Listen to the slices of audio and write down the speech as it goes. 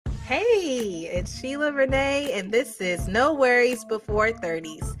Hey, it's Sheila Renee, and this is No Worries Before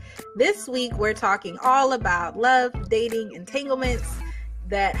 30s. This week, we're talking all about love, dating, entanglements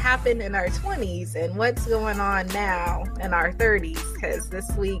that happened in our 20s and what's going on now in our 30s, because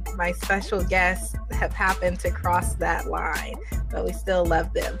this week, my special guests have happened to cross that line, but we still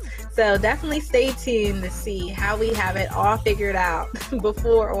love them. So definitely stay tuned to see how we have it all figured out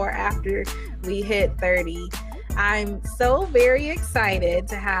before or after we hit 30. I'm so very excited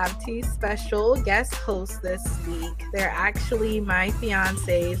to have two special guest hosts this week. They're actually my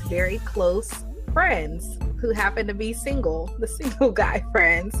fiance's very close friends who happen to be single, the single guy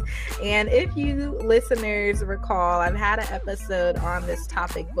friends. And if you listeners recall, I've had an episode on this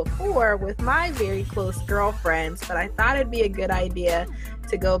topic before with my very close girlfriends, but I thought it'd be a good idea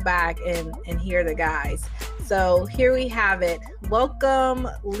to go back and hear the guys. So here we have it. Welcome,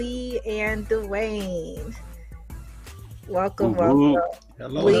 Lee and Dwayne. Welcome. Hello.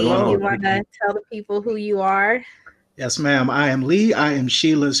 Lee, you want to tell the people who you are? Yes, ma'am. I am Lee. I am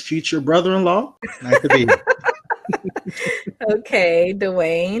Sheila's future brother-in-law. Nice to be here. Okay,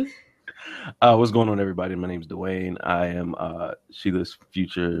 Dwayne. What's going on, everybody? My name is Dwayne. I am Sheila's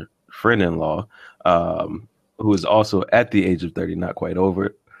future friend-in-law, who is also at the age of 30, not quite over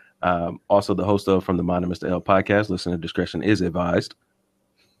it. Also the host of From the Mind of Mr. L podcast. Listener discretion is advised.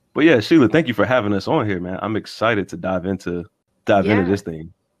 But yeah, Sheila, thank you for having us on here, man. I'm excited to dive into this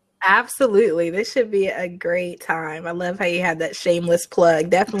thing. Absolutely. This should be a great time. I love how you had that shameless plug.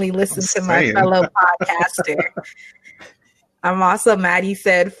 Definitely listen to my fellow podcaster. I'm also mad you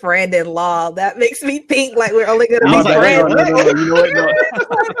said friend-in-law. That makes me think like we're only going to be friends. No. You know what? No.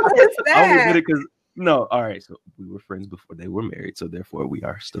 What is that? I only did it because all right. So we were friends before they were married, so therefore we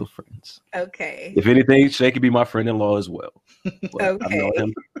are still friends. Okay. If anything, Shay could be my friend-in-law as well. But Okay. I've known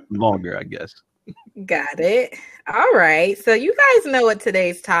him longer, I guess. Got it. All right. So you guys know what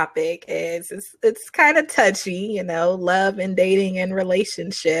today's topic is. It's kind of touchy, love and dating and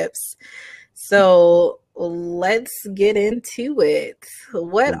relationships. So let's get into it.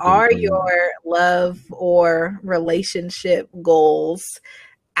 What are your love or relationship goals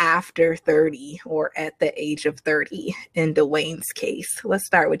after 30 or at the age of 30 in Dwayne's case? Let's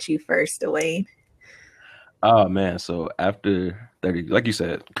start with you first, Dwayne. Oh man, so after 30, like you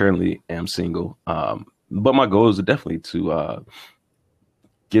said, currently am single. But my goal is definitely to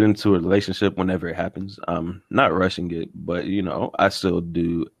get into a relationship whenever it happens. Not rushing it, but I still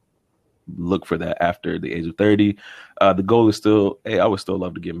do look for that after the age of 30. The goal is still, I would still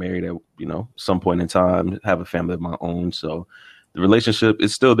love to get married at some point in time, have a family of my own. So the relationship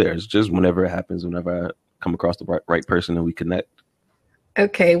is still there. It's just whenever it happens, whenever I come across the right person and we connect.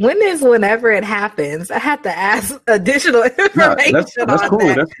 Okay, whenever it happens? I have to ask additional information that's on cool.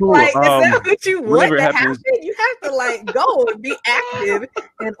 that. That's cool. Like, is that what you want to happen? Happens, You have to go and be active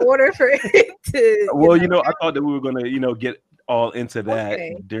in order for it to. Well, I thought that we were gonna, get all into that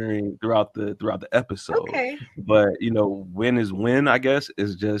throughout the episode. Okay. But when is when? I guess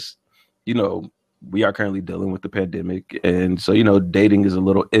is just we are currently dealing with the pandemic, and so dating is a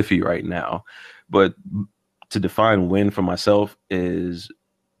little iffy right now. But to define when for myself is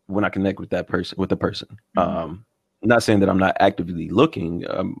when I connect with the person. Mm-hmm. Not saying that I'm not actively looking.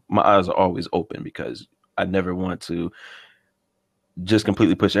 My eyes are always open because I never want to just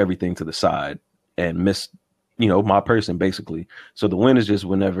completely push everything to the side and miss, my person basically. So the when is just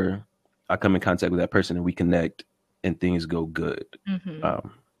whenever I come in contact with that person and we connect and things go good. Mm-hmm.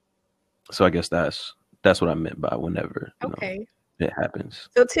 So I guess that's what I meant by whenever. Okay. It happens.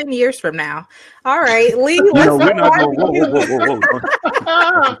 So 10 years from now. All right, Lee. We're not going. Whoa.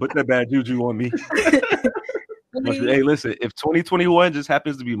 Put that bad juju on me. Hey, listen. If 2021 just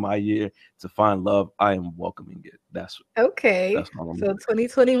happens to be my year to find love, I am welcoming it. That's okay. That's all I'm so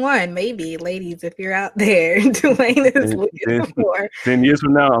 2021, maybe, ladies, if you're out there, Dwayne is looking for. 10 years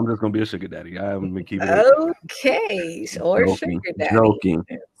from now, I'm just gonna be a sugar daddy. I haven't been keeping it. Okay, or joking, sugar daddy. Joking.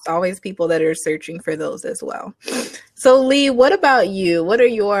 It's always people that are searching for those as well. So, Lee, what about you? What are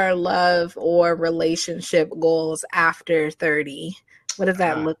your love or relationship goals after 30? What does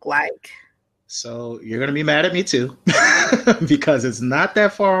that look like? So you're going to be mad at me too, because it's not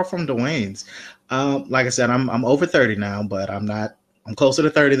that far from Dwayne's. Like I said, I'm over 30 now, but I'm closer to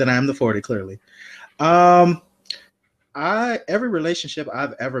 30 than I am to 40, clearly. Every relationship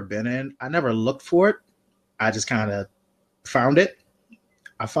I've ever been in, I never looked for it. I just kind of found it.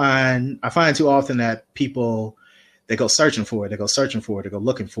 I find too often that people, they go searching for it. They go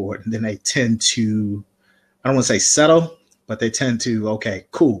looking for it. And then they tend to, I don't want to say settle, but they tend to, okay,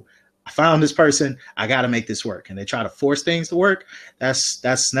 cool. I found this person. I got to make this work. And they try to force things to work.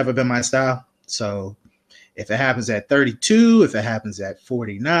 That's never been my style. So If it happens at 32, if it happens at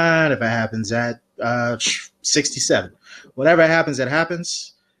 49, if it happens at 67, whatever happens, it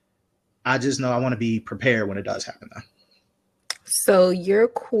happens. I just know I want to be prepared when it does happen though. So you're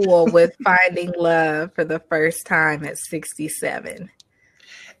cool with finding love for the first time at 67.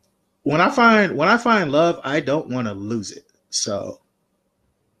 When I find love, I don't want to lose it. So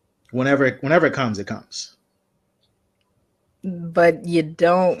whenever it comes, it comes. But you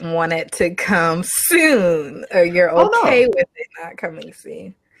don't want it to come soon, or you're okay with it not coming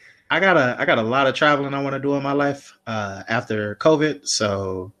soon. I got a lot of traveling I want to do in my life after COVID.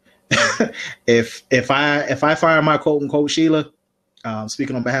 So if I find my quote unquote Sheila,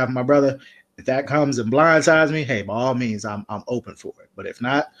 speaking on behalf of my brother, if that comes and blindsides me, hey, by all means, I'm open for it. But if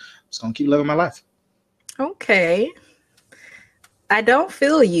not, I'm just gonna keep living my life. Okay. I don't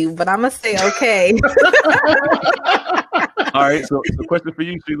feel you, but I'm gonna say okay. All right. So question for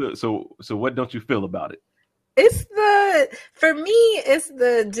you, Sheila. So what don't you feel about it? For me, it's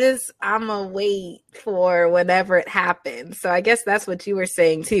the just I'ma wait for whenever it happens. So I guess that's what you were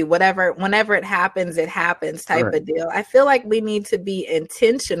saying too. Whenever it happens type of deal. I feel like we need to be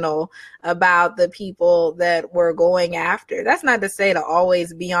intentional about the people that we're going after. That's not to say to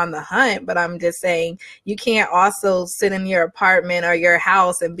always be on the hunt, but I'm just saying you can't also sit in your apartment or your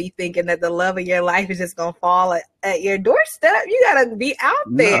house and be thinking that the love of your life is just gonna fall at your doorstep. You gotta be out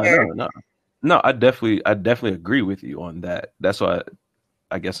there. No, I definitely agree with you on that. That's why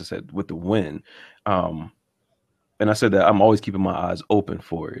I guess I said with the win. And I said that I'm always keeping my eyes open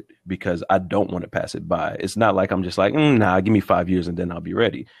for it because I don't want to pass it by. It's not like I'm just like, nah, give me 5 years and then I'll be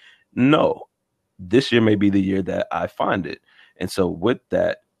ready. No, this year may be the year that I find it. And so with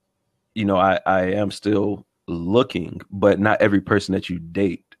that, I am still looking, but not every person that you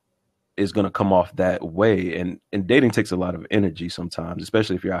date is going to come off that way. And dating takes a lot of energy sometimes,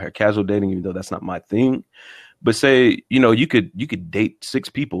 especially if you're out here casual dating, even though that's not my thing. But say, you could date 6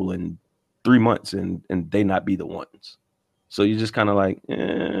 people in 3 months and they not be the ones. So you just kind of like,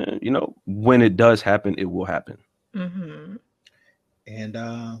 when it does happen, it will happen. Mm-hmm.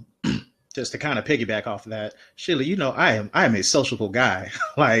 And just to kind of piggyback off of that, Sheila, I am a sociable guy.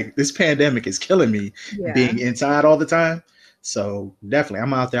 Like this pandemic is killing me being inside all the time. So definitely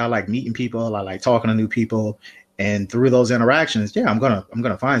I'm out there. I like meeting people. I like talking to new people. And through those interactions, I'm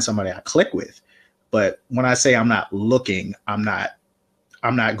gonna find somebody I click with. But when I say I'm not looking, I'm not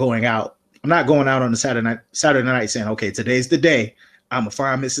going out. I'm not going out on a Saturday night saying, okay, today's the day I'm gonna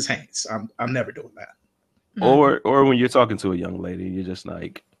find Mrs. Haynes. I'm never doing that. Mm-hmm. Or when you're talking to a young lady, you're just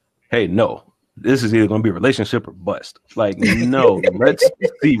like, hey, no, this is either gonna be a relationship or bust. Like, no, let's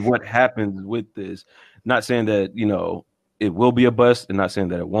see what happens with this. Not saying that, it will be a bust, and not saying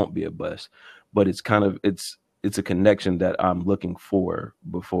that it won't be a bust, but it's kind of it's a connection that I'm looking for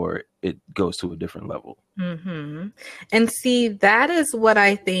before it goes to a different level. Mm-hmm. And see, that is what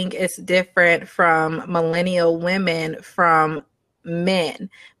I think is different from millennial women from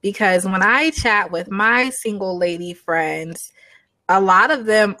men, because when I chat with my single lady friends, a lot of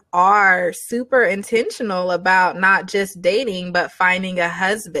them are super intentional about not just dating, but finding a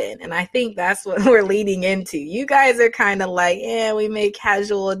husband. And I think that's what we're leading into. You guys are kind of like, we may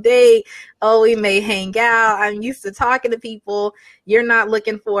casual date. Oh, we may hang out. I'm used to talking to people. You're not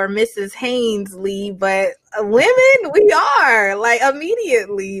looking for Mrs. Hainsley, but women, we are like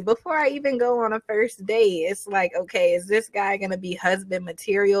immediately before I even go on a first date. It's like, okay, is this guy going to be husband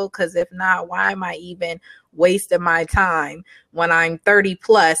material? Because if not, why am I even wasting my time when I'm 30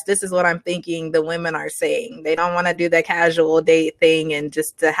 plus? This is what I'm thinking the women are saying. They don't want to do the casual date thing and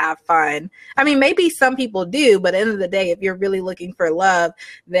just to have fun. I mean, maybe some people do, but at the end of the day, if you're really looking for love,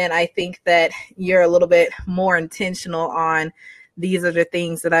 then I think that you're a little bit more intentional on these are the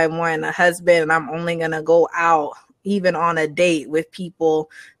things that I want in a husband, and I'm only going to go out even on a date with people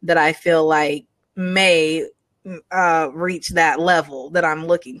that I feel like may reach that level that I'm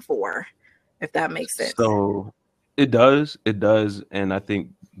looking for, if that makes sense. So it does. And I think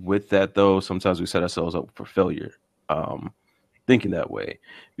with that, though, sometimes we set ourselves up for failure thinking that way,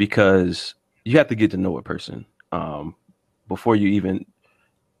 because you have to get to know a person before you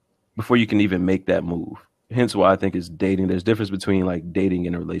can even make that move. Hence why I think it's dating. There's difference between like dating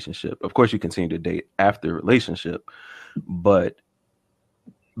and a relationship. Of course, you continue to date after a relationship, but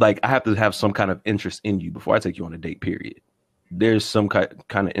like I have to have some kind of interest in you before I take you on a date, period. There's some kind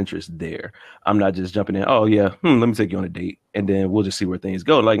of interest there. I'm not just jumping in, oh yeah, let me take you on a date, and then we'll just see where things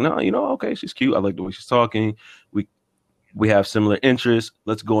go. Like, no, okay, she's cute. I like the way she's talking. We have similar interests.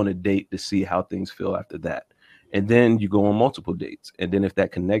 Let's go on a date to see how things feel after that. And then you go on multiple dates. And then if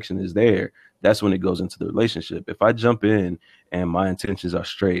that connection is there, that's when it goes into the relationship. If I jump in and my intentions are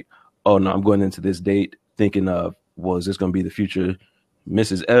straight, oh no, I'm going into this date thinking of, well, is this going to be the future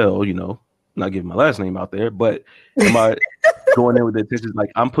Mrs. L? You know, not giving my last name out there, but am I going in with the intentions like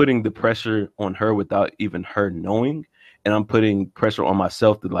I'm putting the pressure on her without even her knowing, and I'm putting pressure on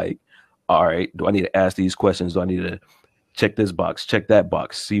myself to like, all right, do I need to ask these questions? Do I need to check this box, check that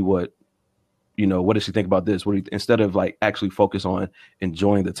box, see what, you know, what does she think about this? Instead of like actually focus on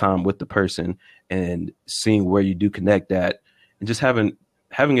enjoying the time with the person and seeing where you do connect at, and just having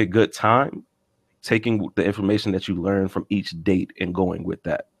a good time, taking the information that you learn from each date and going with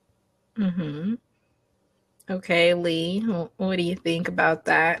that. Mm-hmm. Okay, Lee, what do you think about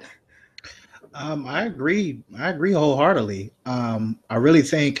that? I agree. I agree wholeheartedly. I really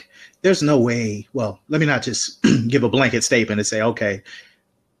think there's no way. Well, let me not just give a blanket statement and say, okay.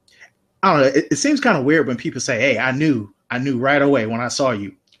 I don't know. It seems kind of weird when people say, "Hey, I knew right away when I saw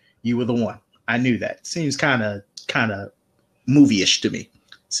you, you were the one. I knew that." It seems kind of movie-ish to me.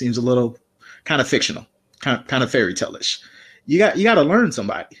 Seems a little kind of fictional, kind of fairy tale-ish. You got to learn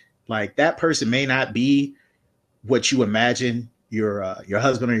somebody. Like that person may not be what you imagine your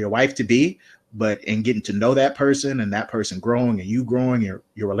husband or your wife to be, but in getting to know that person and that person growing and you growing, your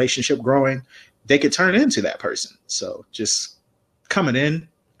relationship growing, they could turn into that person. So just coming in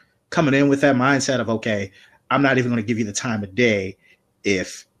with that mindset of, okay, I'm not even going to give you the time of day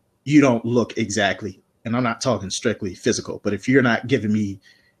if you don't look exactly, and I'm not talking strictly physical, but if you're not giving me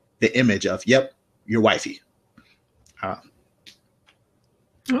the image of, yep, you're wifey.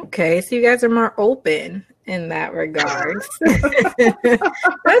 Okay, so you guys are more open in that regard.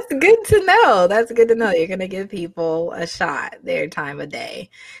 That's good to know. That's good to know. You're going to give people a shot, their time of day.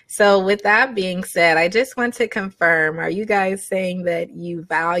 So with that being said, I just want to confirm, are you guys saying that you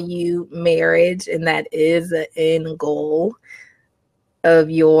value marriage and that is an end goal of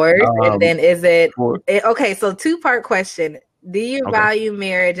yours? And then is it, okay, so two-part question. Do you value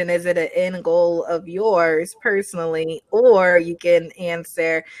marriage and is it an end goal of yours personally? Or you can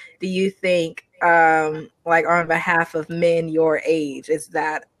answer, do you think like on behalf of men your age, is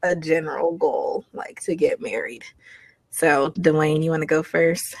that a general goal, like to get married? So Dwayne, you want to go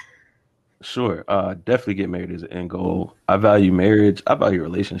first? Sure. Definitely get married as an end goal. I value marriage. I value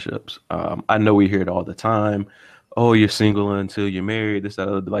relationships. I know we hear it all the time. Oh, you're single until you're married. This,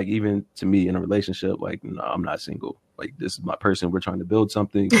 that, like even to me in a relationship, like, no, I'm not single. Like this is my person. We're trying to build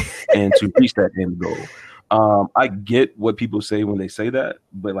something and to reach that end goal. I get what people say when they say that,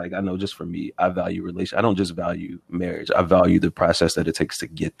 but like I know just for me, I value relation. I don't just value marriage. I value the process that it takes to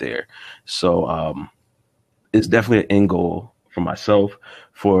get there. So it's definitely an end goal for myself.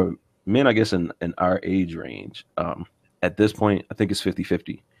 For men, I guess in our age range, at this point, I think it's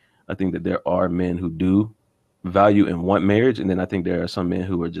 50-50. I think that there are men who do value and want marriage, and then I think there are some men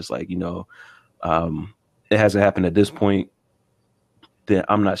who are just like, you know, it hasn't happened at this point, then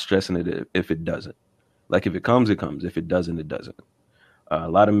I'm not stressing it if it doesn't. Like if it comes, it comes. If it doesn't, it doesn't. A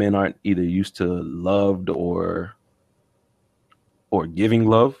lot of men aren't either used to loved or giving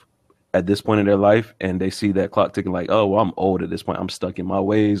love at this point in their life, and they see that clock ticking like, oh, well, I'm old at this point. I'm stuck in my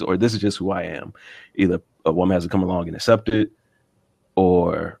ways, or this is just who I am. Either a woman has to come along and accept it,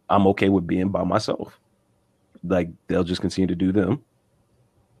 or I'm okay with being by myself. Like they'll just continue to do them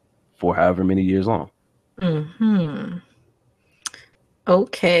for however many years long. Mm-hmm.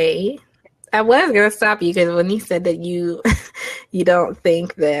 Okay. I was gonna stop you because when you said that you don't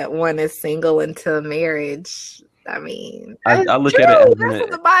think that one is single until marriage, I mean, I look at it as that's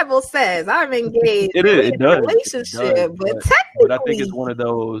what the Bible says. I'm engaged in a relationship, but technically, but I think it's one of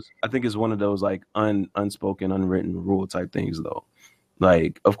those. I think it's one of those like unspoken, unwritten rule type things, though.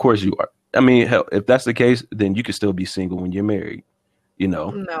 Like, of course you are. I mean, hell, if that's the case, then you can still be single when you're married. You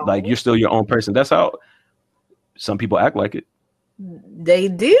know, like you're still your own person. That's how some people act like it. They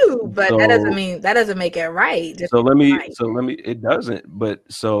do, but that doesn't make it right. It doesn't. But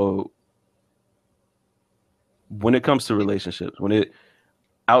so when it comes to relationships,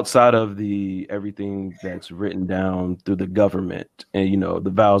 outside of everything that's written down through the government and, you know, the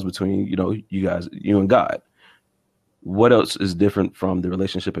vows between, you know, you guys, you and God, what else is different from the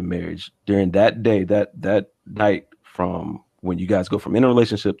relationship and marriage during that day, that night from when you guys go from in a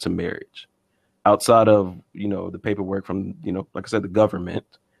relationship to marriage? Outside of, you know, the paperwork from, you know, like I said, the government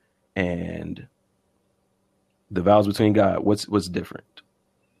and the vows between God, what's different?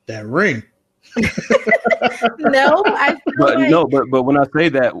 That ring. No, but when I say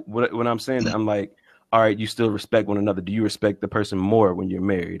that, when I'm saying that, I'm like, all right, you still respect one another. Do you respect the person more when you're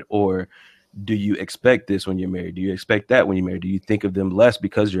married, or do you expect this when you're married? Do you expect that when you're married? Do you think of them less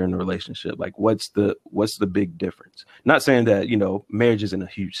because you're in a relationship? Like, what's the big difference? Not saying that, you know, marriage isn't a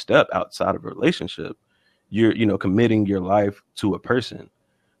huge step outside of a relationship. You're, you know, committing your life to a person,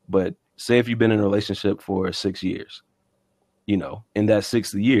 but say if you've been in a relationship for 6 years, you know, in that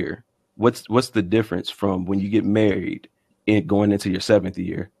 6th year, what's the difference from when you get married and going into your 7th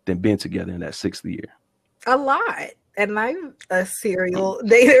year than being together in that 6th year? A lot. And I'm a serial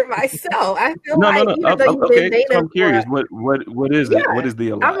dater myself. I feel No, like even though you've been okay. So dating I'm for curious. What is it? What is the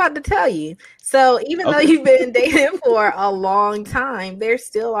a I'm lot? about to tell you. So even though Okay. you've been dating for a long time, there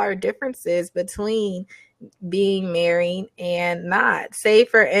still are differences between being married and not. Say,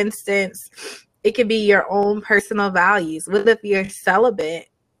 for instance, it could be your own personal values. What if you're celibate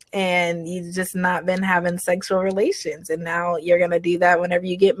and you've just not been having sexual relations, and now you're going to do that whenever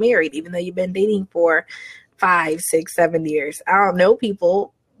you get married, even though you've been dating for 5, 6, 7 years? I don't know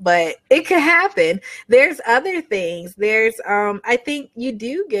people, but it could happen. There's other things. There's I think you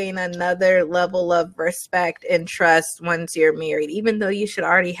do gain another level of respect and trust once you're married, even though you should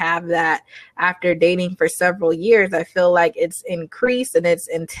already have that after dating for several years. I feel like it's increased and it's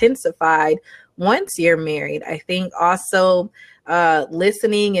intensified once you're married. I think also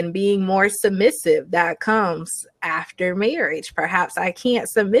listening and being more submissive, that comes after marriage. Perhaps I can't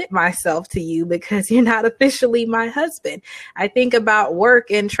submit myself to you because you're not officially my husband. I think about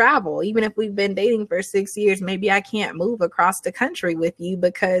work and travel. Even if we've been dating for 6 years, maybe I can't move across the country with you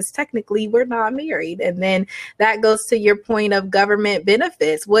because technically we're not married. And then that goes to your point of government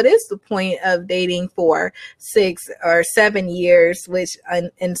benefits. What is the point of dating for 6 or 7 years, which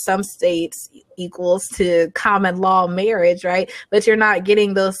in some states equals to common law marriage, right? But you're not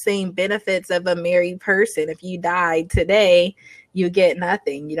getting those same benefits of a married person. If you died today, you get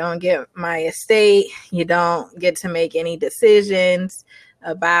nothing. You don't get my estate. You don't get to make any decisions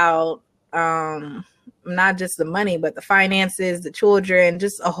about not just the money, but the finances, the children,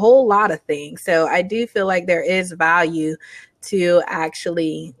 just a whole lot of things. So I do feel like there is value to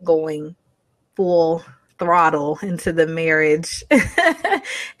actually going full throttle into the marriage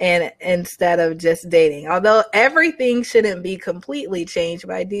and instead of just dating. Although everything shouldn't be completely changed,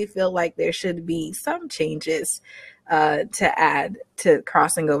 but I do feel like there should be some changes to add to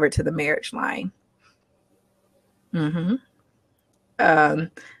crossing over to the marriage line. Lee,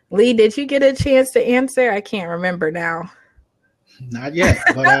 did you get a chance to answer? I can't remember now. Not yet.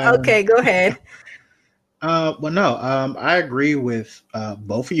 But, okay, go ahead. Well, no, I agree with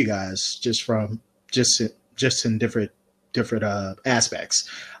both of you guys, just in different aspects.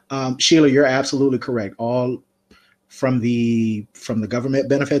 Sheila, you're absolutely correct. All from the government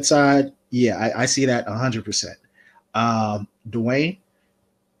benefit side, yeah, I see that 100%. Dwayne,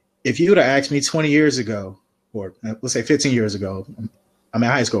 if you would have asked me 20 years ago, or let's say 15 years ago, I'm in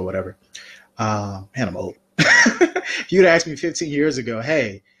high school or whatever, and I'm old. If you'd asked me 15 years ago,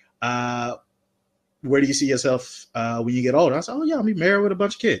 hey, where do you see yourself when you get older? I said, oh yeah, I'll be married with a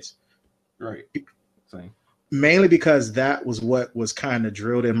bunch of kids. Right. Same. Mainly because that was what was kind of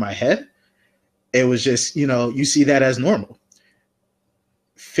drilled in my head. It was just, you see that as normal.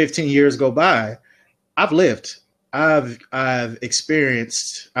 15 years go by, I've lived. I've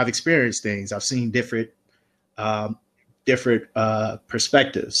experienced things. I've seen different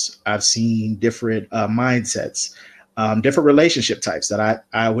perspectives. I've seen different mindsets, different relationship types that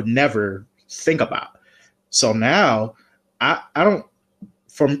I would never think about. So now I don't,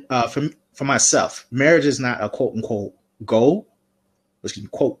 for myself, marriage is not a quote unquote goal.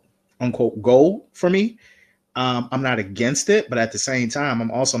 Quote unquote goal for me. I'm not against it, but at the same time,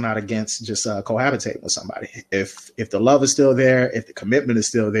 I'm also not against just cohabitating with somebody. If the love is still there, if the commitment is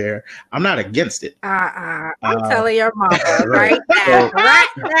still there, I'm not against it. I'm telling your mama right now. Right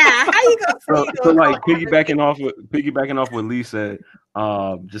now. How you gonna so like piggybacking off what Lee said,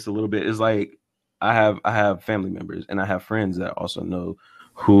 just a little bit, is like I have family members and I have friends that also know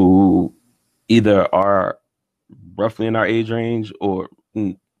who either are roughly in our age range or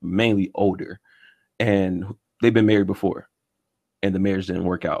mainly older, and they've been married before and the marriage didn't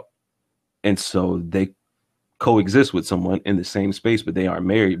work out. And so they coexist with someone in the same space, but they aren't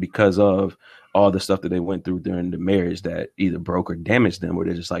married because of all the stuff that they went through during the marriage that either broke or damaged them, where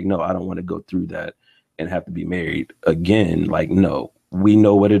they're just like, no, I don't want to go through that and have to be married again. Like, no, we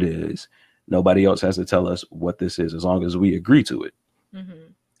know what it is. Nobody else has to tell us what this is as long as we agree to it.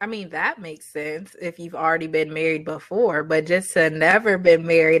 Mm-hmm. I mean, that makes sense if you've already been married before, but just to never been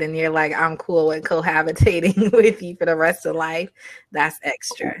married and you're like, I'm cool with cohabitating with you for the rest of life, that's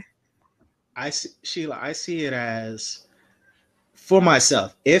extra. Sheila, I see it as, for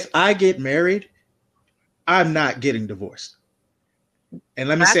myself, if I get married, I'm not getting divorced. And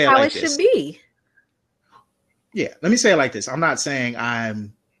let me say it like this. That's how it should be. Yeah, let me say it like this. I'm not saying I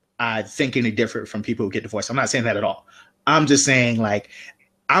think any different from people who get divorced. I'm not saying that at all. I'm just saying, like,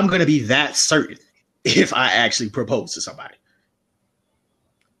 I'm going to be that certain if I actually propose to somebody.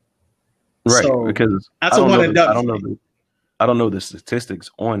 Right, So because that's a one and done. I don't know the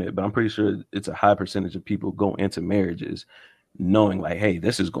statistics on it, but I'm pretty sure it's a high percentage of people go into marriages knowing like, hey,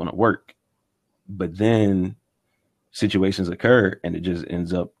 this is going to work, but then situations occur and it just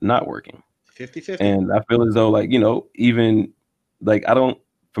ends up not working. 50-50. And I feel as though, like, even like,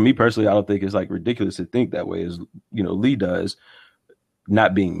 for me personally, I don't think it's like ridiculous to think that way as, Lee does,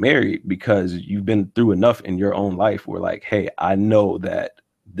 not being married, because you've been through enough in your own life where like, hey, I know that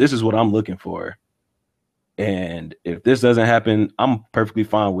this is what I'm looking for. And if this doesn't happen, I'm perfectly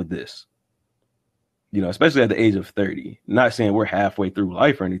fine with this. Especially at the age of 30. Not saying we're halfway through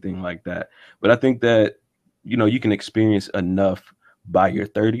life or anything like that, but I think that, you can experience enough by your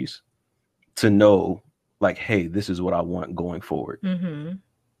 30s to know like, hey, this is what I want going forward. Mm-hmm.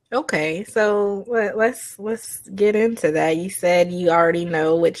 Okay, so let's get into that. You said you already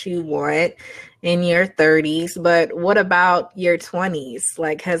know what you want in your 30s, but what about your 20s?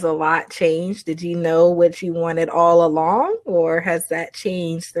 Like, has a lot changed? Did you know what you wanted all along, or has that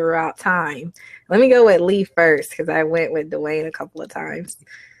changed throughout time? Let me go with Lee first, because I went with Dwayne a couple of times.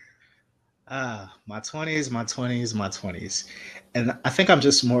 My 20s. And I think I'm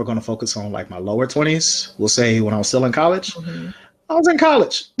just more going to focus on like my lower 20s. We'll say when I was still in college. Mm-hmm. I was in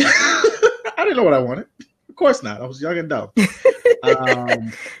college. I didn't know what I wanted. Of course not. I was young and dumb.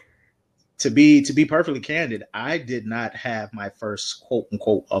 To be perfectly candid, I did not have my first quote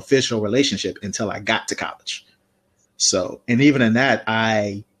unquote official relationship until I got to college. So, and even in that,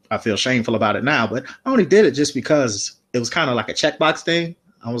 I feel shameful about it now, but I only did it just because it was kind of like a checkbox thing.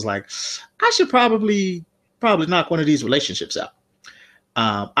 I was like, I should probably knock one of these relationships out.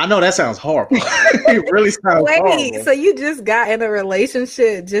 I know that sounds horrible. It really sounds horrible. So you just got in a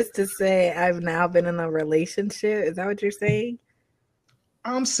relationship just to say I've now been in a relationship? Is that what you're saying?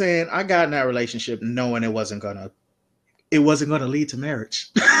 I'm saying I got in that relationship knowing it wasn't gonna lead to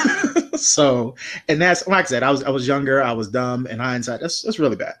marriage. So, and that's like I said, I was younger, I was dumb. In hindsight, that's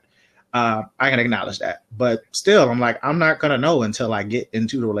really bad. I can acknowledge that, but still, I'm like, I'm not gonna know until I get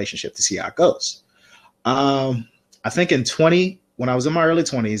into the relationship to see how it goes. I think when I was in my early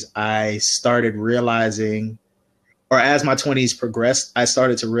 20s, I started realizing, or as my 20s progressed, I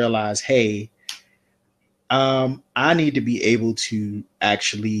started to realize, hey, I need to be able to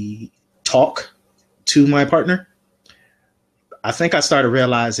actually talk to my partner. I think I started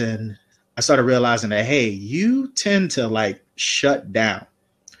realizing that, hey, you tend to like shut down,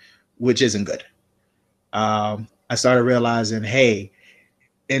 which isn't good. I started realizing, hey,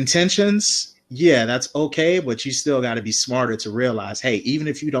 intentions, yeah, that's okay, but you still got to be smarter to realize, hey, even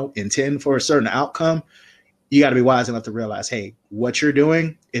if you don't intend for a certain outcome, you got to be wise enough to realize, hey, what you're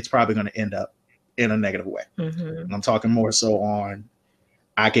doing, it's probably going to end up in a negative way. Mm-hmm. And I'm talking more so on,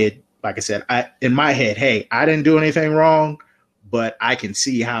 like I said, in my head, hey, I didn't do anything wrong, but I can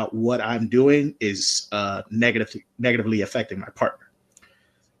see how what I'm doing is negatively affecting my partner.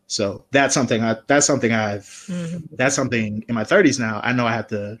 So that's something in my 30s now. I know I have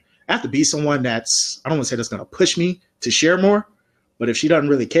to be someone that's, I don't want to say that's going to push me to share more, but if she doesn't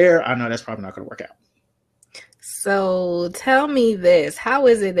really care, I know that's probably not going to work out. So tell me this, how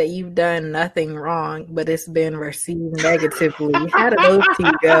is it that you've done nothing wrong, but it's been received negatively? How do those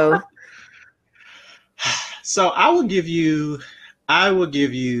two go? So I will give you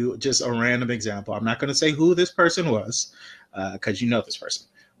just a random example. I'm not going to say who this person was, because you know this person.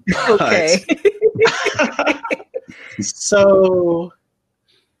 Okay.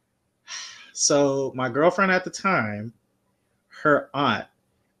 So my girlfriend at the time, her aunt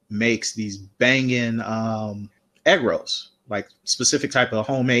makes these banging egg rolls, like specific type of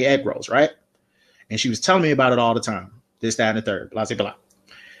homemade egg rolls, right? And she was telling me about it all the time. This, that, and the third, blah, blah, blah.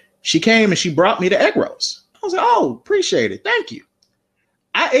 She came and she brought me the egg rolls. I was like, oh, appreciate it. Thank you.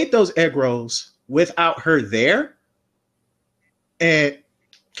 I ate those egg rolls without her there. And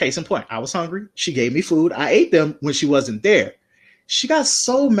case in point, I was hungry. She gave me food. I ate them when she wasn't there. She got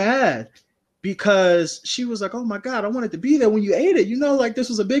so mad because she was like, oh my God, I wanted to be there when you ate it. You know, like this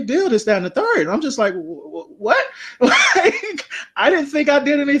was a big deal, this, that, and the third. And I'm just like, what? Like, I didn't think I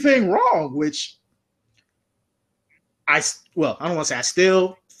did anything wrong, which I don't want to say I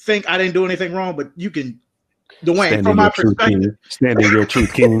still think I didn't do anything wrong, but you can, Dwayne, from my perspective. Stand in your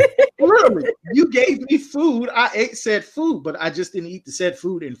truth, King. Literally, you gave me food. I ate said food, but I just didn't eat the said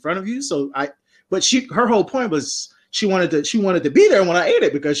food in front of you. Her whole point was she wanted to be there when I ate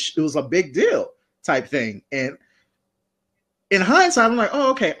it because it was a big deal type thing. And in hindsight, I'm like, oh,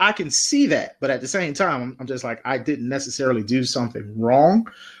 okay, I can see that. But at the same time, I'm just like, I didn't necessarily do something wrong.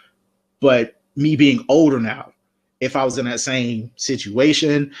 But me being older now, if I was in that same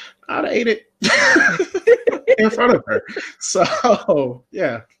situation, I'd have ate it. in front of her. So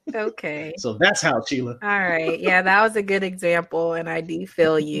yeah. Okay. So that's how, Sheila. All right. Yeah, that was a good example, and I do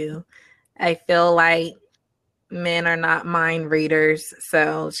feel you. I feel like men are not mind readers,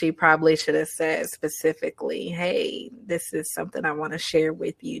 so she probably should have said specifically, hey, this is something I want to share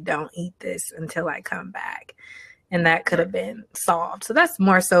with you. Don't eat this until I come back. And that could have been solved. So that's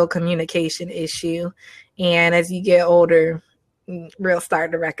more so a communication issue. And as you get older, real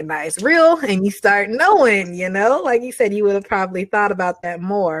start to recognize real, and you start knowing, like you said, you would have probably thought about that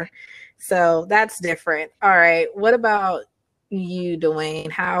more. So that's different. All right. What about you, Dwayne?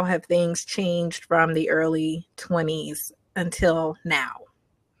 How have things changed from the early 20s until now?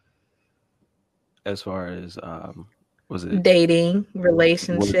 As far as was it dating,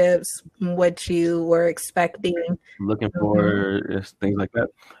 relationships, what you were expecting, looking for, things like that?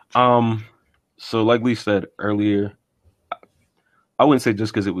 So like Lee said earlier, I wouldn't say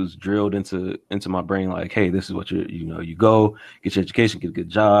just because it was drilled into my brain, like, hey, this is what you go get your education, get a good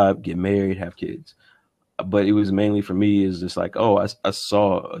job, get married, have kids. But it was mainly for me is just like, oh, I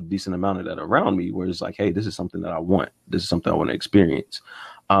saw a decent amount of that around me where it's like, hey, this is something that I want. This is something I want to experience.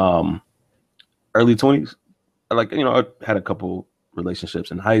 Early 20s, like, I had a couple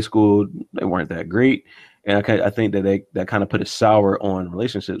relationships in high school. They weren't that great. And I think that that kind of put a sour on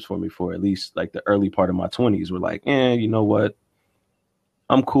relationships for me for at least like the early part of my 20s. Were like, you know what?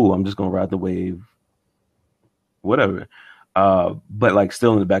 I'm cool. I'm just going to ride the wave, whatever. But like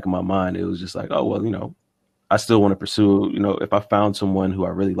still in the back of my mind, it was just like, oh, well, I still want to pursue, if I found someone who I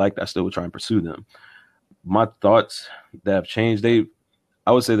really liked, I still would try and pursue them. My thoughts that have changed,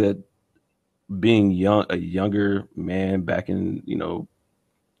 I would say that being a younger man back in,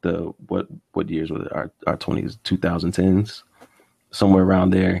 the, what years was it? Our 20s, 2010s, somewhere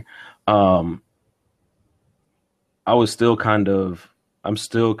around there. I'm still kind of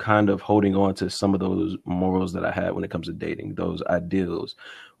holding on to some of those morals that I had when it comes to dating, those ideals,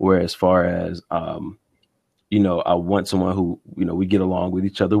 where as far as, I want someone who, we get along with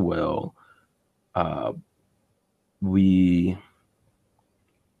each other well.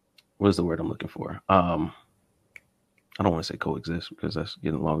 What is the word I'm looking for? I don't want to say coexist because that's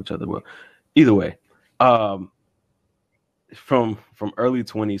getting along with each other well. Either way, from early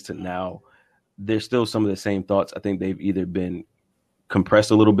 20s to now, there's still some of the same thoughts. I think they've either been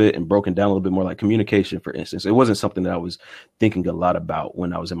compressed a little bit and broken down a little bit more, like communication, for instance. It wasn't something that I was thinking a lot about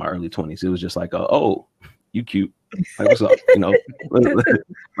when I was in my early 20s. It was just like, oh, you cute. Like, what's up?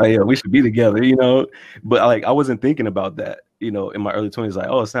 Like, we should be together, but like, I wasn't thinking about that, in my early 20s, like,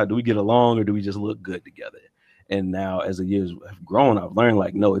 oh, it's not, do we get along or do we just look good together? And now as the years have grown, I've learned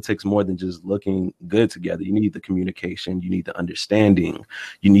like, no, it takes more than just looking good together. You need the communication, you need the understanding,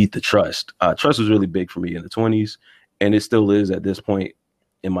 you need the trust. Trust was really big for me in the 20s. And it still is at this point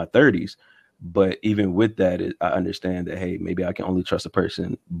in my 30s. But even with that, I understand that, hey, maybe I can only trust a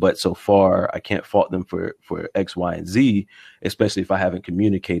person. But so far, I can't fault them for X, Y, and Z, especially if I haven't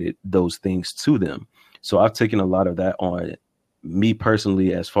communicated those things to them. So I've taken a lot of that on me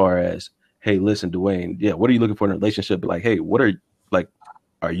personally, as far as, hey, listen, Dwayne, yeah, what are you looking for in a relationship? But like, hey,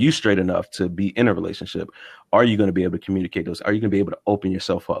 are you straight enough to be in a relationship? Are you going to be able to communicate those? Are you going to be able to open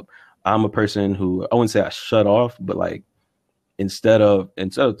yourself up? I'm a person who, I wouldn't say I shut off, but like, instead of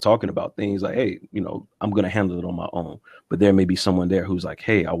talking about things like, hey, I'm going to handle it on my own, but there may be someone there who's like,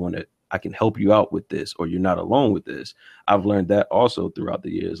 hey, I can help you out with this, or you're not alone with this. I've learned that also throughout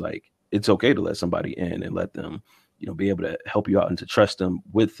the years. Like, it's okay to let somebody in and let them, be able to help you out and to trust them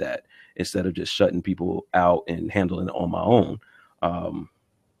with that, instead of just shutting people out and handling it on my own.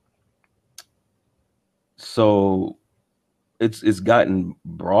 So it's gotten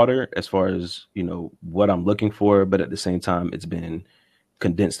broader as far as, what I'm looking for, but at the same time, it's been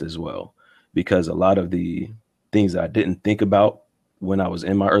condensed as well, because a lot of the things that I didn't think about when I was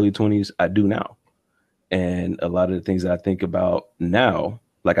in my early 20s, I do now. And a lot of the things that I think about now,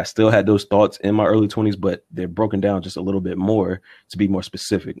 like, I still had those thoughts in my early 20s, but they're broken down just a little bit more to be more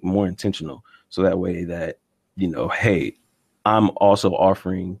specific, more intentional. So that way that, hey, I'm also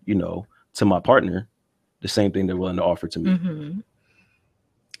offering, to my partner the same thing they're willing to offer to me. Mm-hmm.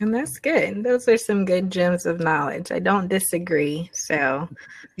 And that's good. Those are some good gems of knowledge. I don't disagree. So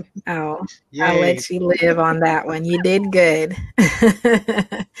I'll let you live on that one. You did good.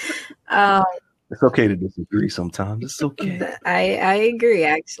 It's okay to disagree sometimes. It's okay. I agree,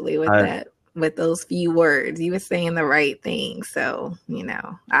 actually, with that. With those few words, you were saying the right thing. So,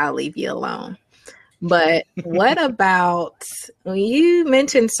 I'll leave you alone. But what about, you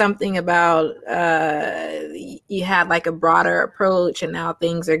mentioned something about you had like a broader approach and now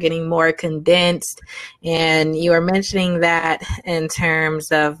things are getting more condensed. And you were mentioning that in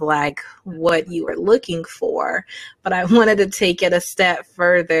terms of like what you were looking for. But I wanted to take it a step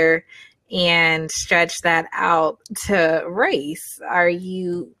further and stretch that out to race. Are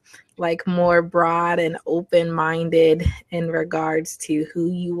you like more broad and open-minded in regards to who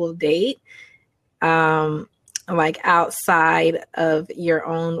you will date? Like outside of your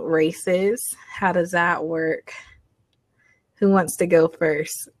own races? How does that work? Who wants to go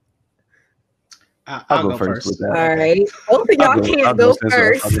first? I'll go first. With that. All right. Both of y'all can't go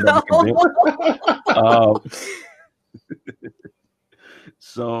first.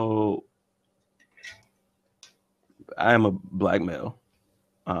 So I am a Black male.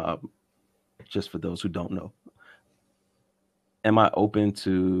 Just for those who don't know. Am I open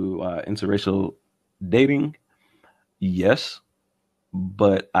to interracial dating? Yes,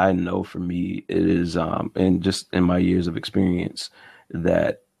 but I know for me it is, and just in my years of experience,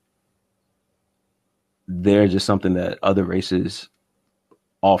 that they're just something that other races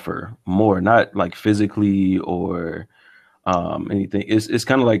offer more, not like physically or anything. It's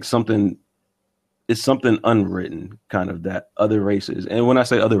kind of like something. It's something unwritten, kind of, that other races, and when I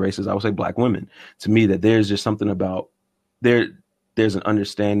say other races, I would say Black women. To me, that there's just something about there's an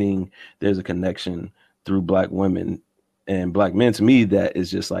understanding, there's a connection through Black women and Black men. To me, that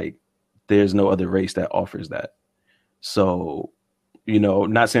is just like, there's no other race that offers that. So,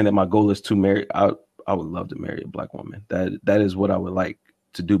 not saying that my goal is to marry. I would love to marry a Black woman. That is what I would like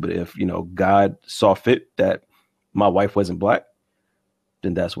to do. But if God saw fit that my wife wasn't Black,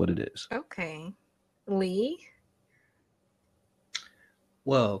 then that's what it is. Okay. Lee?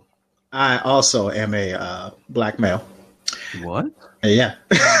 Well, I also am a Black male. What? Yeah.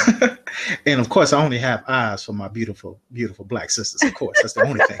 And of course, I only have eyes for my beautiful, beautiful Black sisters. Of course, that's the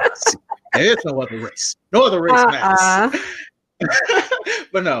only thing I see. There is no other race. No other race matters.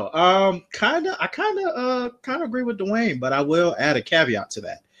 But no, I kind of agree with Dwayne, but I will add a caveat to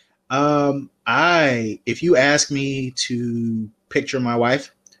that. If you ask me to picture my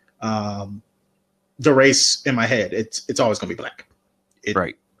wife, the race in my head, it's always going to be Black.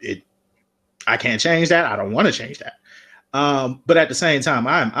 Right. I can't change that. I don't want to change that. But at the same time,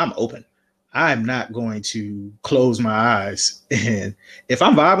 I'm open. I'm not going to close my eyes. And if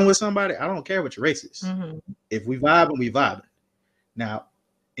I'm vibing with somebody, I don't care what your race is. Mm-hmm. If we vibing, we vibing. Now,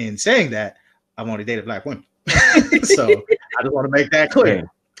 in saying that, I've only dated Black women. So I just want to make that clear.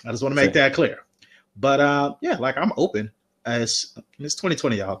 But yeah, like, I'm open. It's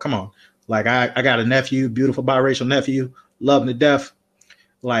 2020, y'all. Come on. Like, I got a nephew, beautiful biracial nephew, love him to death.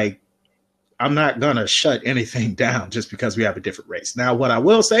 Like, I'm not going to shut anything down just because we have a different race. Now, what I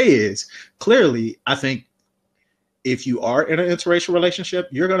will say is, clearly, I think if you are in an interracial relationship,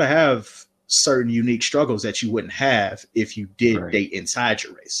 you're going to have certain unique struggles that you wouldn't have if you did date inside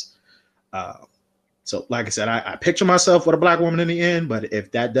your race. So like I said, I picture myself with a Black woman in the end, but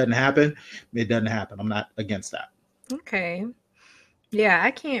if that doesn't happen, it doesn't happen. I'm not against that. Okay. Yeah,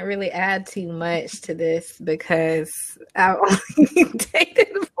 I can't really add too much to this because I only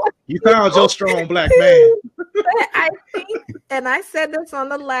dated one. You found your strong Black man. But I think, and I said this on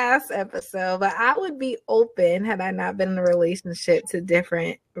the last episode, but I would be open, had I not been in a relationship, to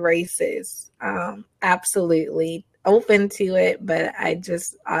different races. Absolutely open to it, but I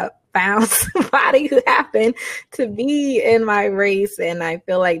just found somebody who happened to be in my race, and I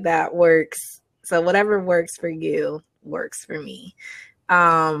feel like that works. So whatever works for you works for me.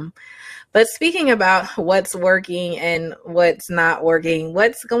 But speaking about what's working and what's not working,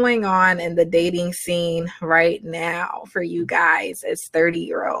 what's going on in the dating scene right now for you guys as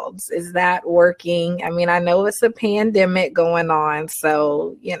 30-year-olds? Is that working? I mean, I know it's a pandemic going on,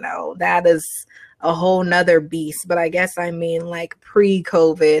 so, that is a whole nother beast, but I guess I mean like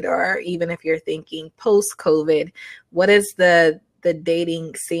pre-COVID, or even if you're thinking post-COVID, what is the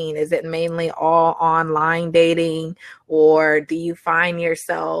dating scene? Is it mainly all online dating, or do you find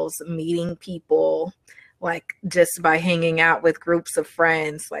yourselves meeting people like just by hanging out with groups of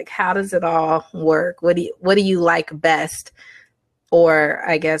friends? Like, how does it all work? What do you like best? Or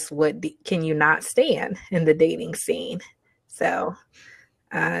I guess can you not stand in the dating scene? So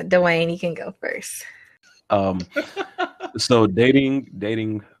Dwayne, you can go first. So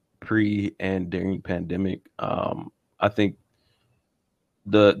dating pre and during pandemic, I think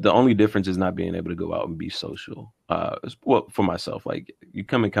the only difference is not being able to go out and be social. Well, for myself, like, you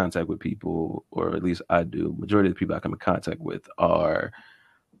come in contact with people, or at least I do. Majority of the people I come in contact with are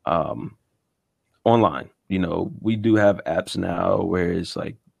online. We do have apps now where it's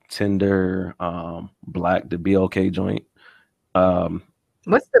like Tinder, Black, the BLK joint.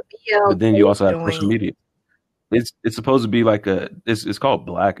 What's the But then you also BLK have social joint? media. It's supposed to be like it's called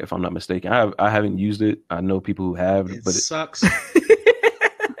Black, if I'm not mistaken. I haven't used it. I know people who have, It but it sucks.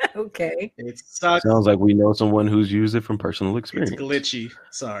 Okay. It sucks. sounds like we know someone who's used it from personal It's experience. glitchy.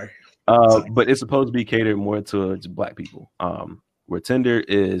 Sorry. But it's supposed to be catered more towards Black people. Where Tinder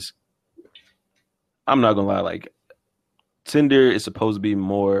is, I'm not gonna lie, like Tinder is supposed to be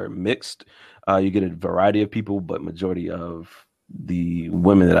more mixed. You get a variety of people, but majority of the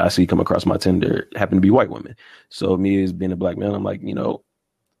women that I see come across my Tinder happen to be white women. So me as being a Black man, I'm like,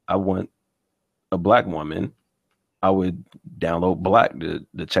 I want a Black woman. I would download Black to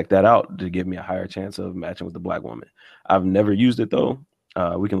check that out to give me a higher chance of matching with the Black woman. I've never used it though.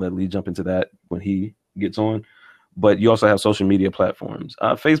 We can let Lee jump into that when he gets on. But you also have social media platforms,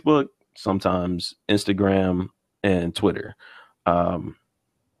 Facebook, sometimes Instagram, and Twitter.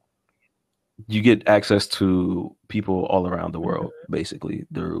 You get access to people all around the world, basically,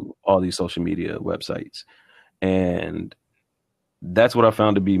 through all these social media websites. And that's what I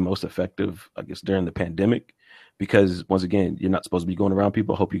found to be most effective, I guess, during the pandemic. Because once again, you're not supposed to be going around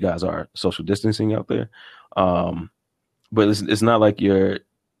people. I hope you guys are social distancing out there. But it's not like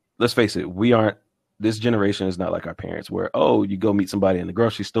let's face it, this generation is not like our parents where, you go meet somebody in the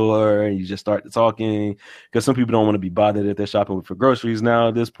grocery store and you just start talking, because some people don't want to be bothered if they're shopping for groceries now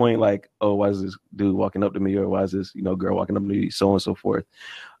at this point. Like, why is this dude walking up to me, or why is this, girl walking up to me, so on and so forth.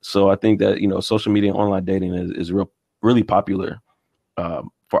 So I think that, social media and online dating is really popular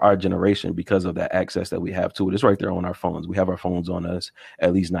for our generation because of that access that we have to it. It's right there on our phones. We have our phones on us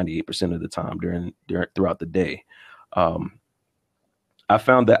at least 98% of the time throughout the day. I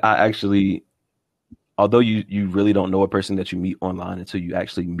found that I actually, although you really don't know a person that you meet online until you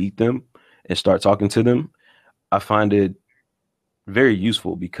actually meet them and start talking to them, I find it very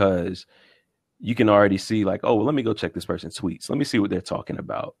useful because you can already see like, let me go check this person's tweets. Let me see what they're talking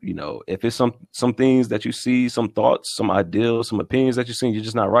about. If it's some things that you see, some thoughts, some ideals, some opinions that you see, and you're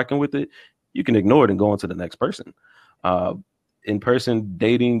just not rocking with it, you can ignore it and go on to the next person. In person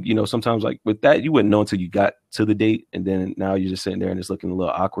dating, sometimes like with that, you wouldn't know until you got to the date. And then now you're just sitting there and it's looking a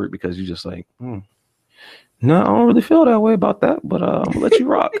little awkward because you're just like, no, I don't really feel that way about that, but I'm gonna let you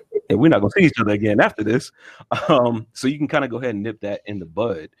rock. And we're not gonna see each other again after this. So you can kind of go ahead and nip that in the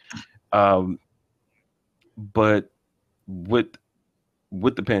bud. But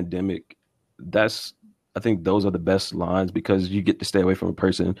with the pandemic, I think those are the best lines, because you get to stay away from a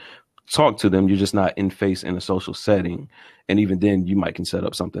person, talk to them. You're just not in a social setting. And even then you might can set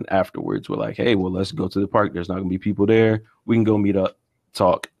up something afterwards. We're like, hey, well, let's go to the park. There's not gonna be people there. We can go meet up,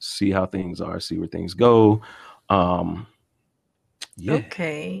 talk, see how things are, see where things go. Yeah.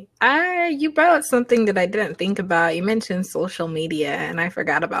 Okay. You brought up something that I didn't think about. You mentioned social media, and I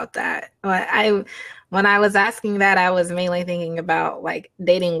forgot about that. When I was asking that, I was mainly thinking about like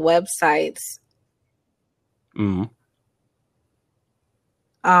dating websites. Mm-hmm.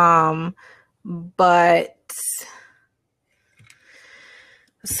 But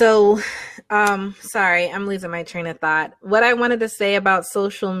so, sorry, I'm losing my train of thought. What I wanted to say about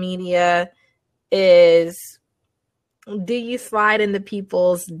social media is, do you slide into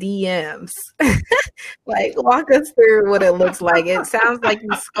people's DMs? Like, walk us through what it looks like. It sounds like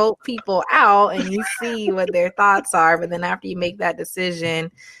you scope people out and you see what their thoughts are, but then after you make that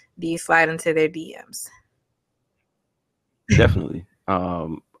decision, do you slide into their DMs? Definitely.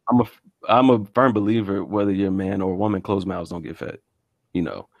 I'm a firm believer, whether you're a man or a woman, closed mouths don't get fed.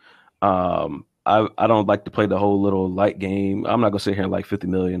 I don't like to play the whole little light game. I'm not gonna sit here and like 50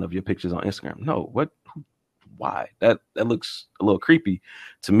 million of your pictures on Instagram. No, what? Why? That looks a little creepy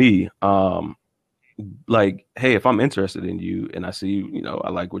to me. Like, hey, if I'm interested in you and I see, I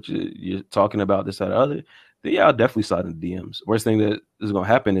like what you're talking about, this, that, or other, then yeah, I'll definitely slide in the DMs. Worst thing that is going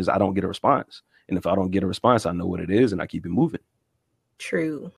to happen is I don't get a response. And if I don't get a response, I know what it is and I keep it moving.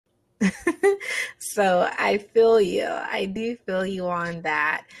 True. So I feel you. I do feel you on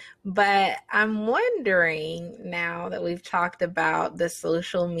that. But I'm wondering, now that we've talked about the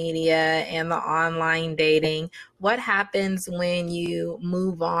social media and the online dating, what happens when you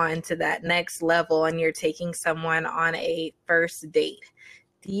move on to that next level and you're taking someone on a first date?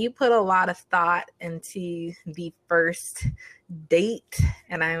 Do you put a lot of thought into the first date?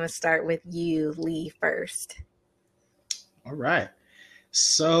 And I'm going to start with you, Lee, first. All right.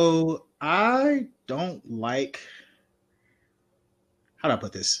 So I don't like, how do I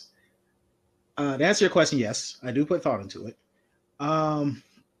put this? To answer your question, yes, I do put thought into it.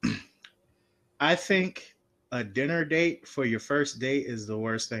 I think a dinner date for your first date is the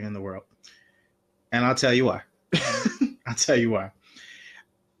worst thing in the world. And I'll tell you why. I'll tell you why.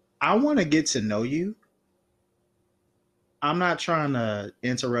 I want to get to know you. I'm not trying to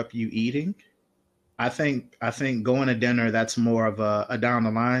interrupt you eating. I think going to dinner, that's more of a down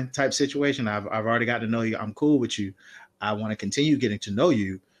the line type situation. I've already got to know you. I'm cool with you. I want to continue getting to know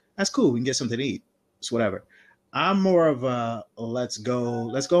you. That's cool. We can get something to eat. It's whatever. I'm more of a let's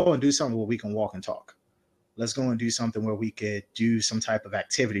go and do something where we can walk and talk. Let's go and do something where we could do some type of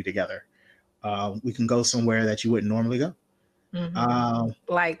activity together. We can go somewhere that you wouldn't normally go.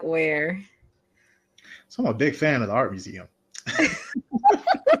 Like where? So I'm a big fan of the art museum.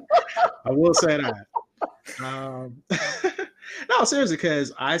 I will say that. No, seriously,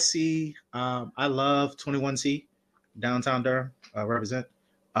 because I love 21C, downtown Durham, represent.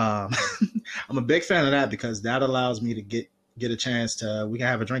 I'm a big fan of that because that allows me to get a chance we can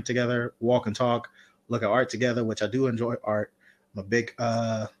have a drink together, walk and talk, look at art together, which I do enjoy art. I'm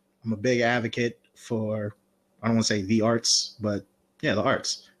a big advocate for, I don't want to say the arts, but yeah, the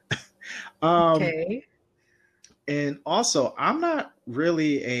arts. Okay. And also, I'm not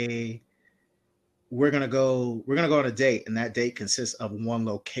really we're gonna go on a date, and that date consists of one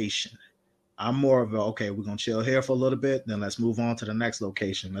location. I'm more of okay, we're gonna chill here for a little bit, then let's move on to the next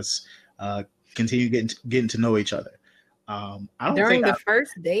location. Let's continue getting to know each other. I don't During the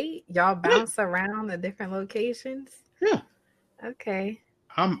first date, y'all bounce around the different locations? Yeah. Okay.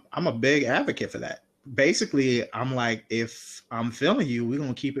 I'm a big advocate for that. Basically, I'm like, if I'm feeling you, we're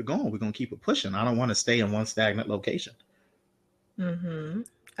gonna keep it going. We're gonna keep it pushing. I don't want to stay in one stagnant location.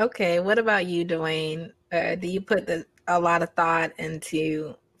 Okay. What about you, Dwayne? Do you put a lot of thought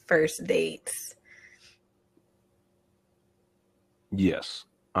into first dates? Yes.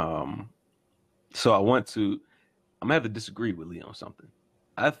 So I'm gonna have to disagree with Lee on something.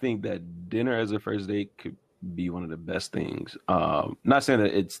 I think that dinner as a first date could be one of the best things. Not saying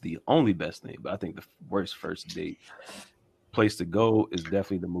that it's the only best thing, but I think the worst first date place to go is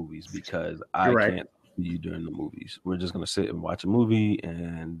definitely the movies, because I can't see you during the movies. We're just gonna sit and watch a movie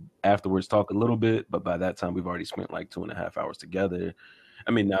and afterwards talk a little bit, but by that time we've already spent like 2.5 hours together.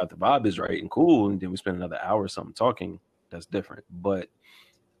 I mean, now if the vibe is right and cool, and then we spend another hour or something talking, that's different. But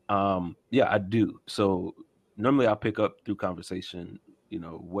yeah, I do. So normally I pick up through conversation,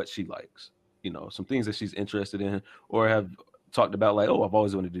 what she likes, some things that she's interested in, or have talked about, like, oh, I've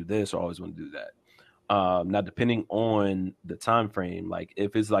always wanted to do this, or always want to do that. Now, depending on the time frame, like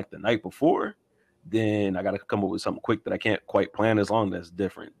if it's like the night before, then I got to come up with something quick that I can't quite plan as long as that's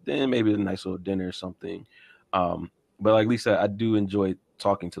different. Then maybe a nice little dinner or something. But like Lisa, I do enjoy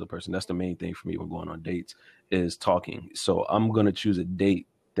talking to the person. That's the main thing for me when going on dates, is talking. So I'm going to choose a date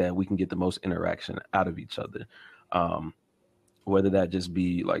that we can get the most interaction out of each other. Whether that just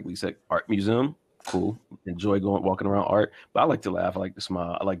be, like we said, art museum, cool. Enjoy walking around art. But I like to laugh. I like to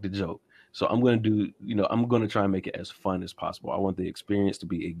smile. I like to joke. So I'm going to I'm going to try and make it as fun as possible. I want the experience to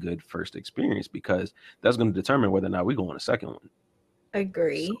be a good first experience, because that's going to determine whether or not we go on a second one.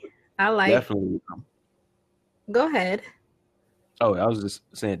 Agree. So I like. Definitely. Go ahead. Oh, I was just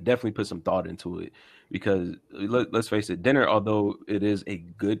saying, definitely put some thought into it, because let's face it, dinner, although it is a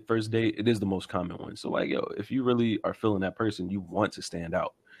good first date, it is the most common one. So like, if you really are feeling that person, you want to stand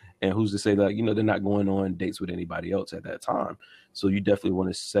out. And who's to say that, they're not going on dates with anybody else at that time. So you definitely want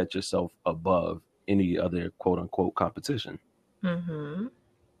to set yourself above any other quote unquote competition.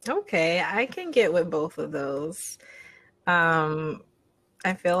 Okay. I can get with both of those.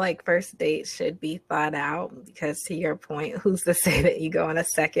 I feel like first dates should be thought out, because to your point, who's to say that you go on a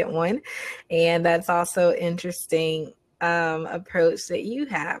second one? And that's also interesting approach that you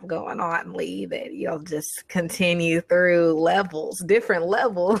have going on, Lee, that you'll just continue through different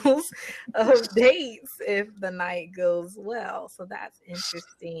levels of dates if the night goes well. So that's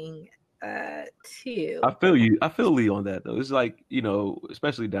interesting too. I feel you. I feel Lee on that though. It's like,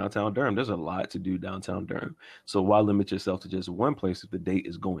 especially downtown Durham, there's a lot to do downtown Durham. So why limit yourself to just one place if the date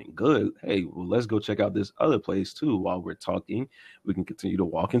is going good? Hey, well, let's go check out this other place too. While we're talking, we can continue to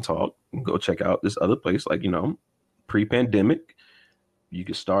walk and talk and go check out this other place. Like, pre-pandemic, you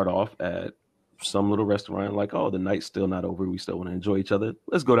could start off at some little restaurant, like, oh, the night's still not over, we still want to enjoy each other.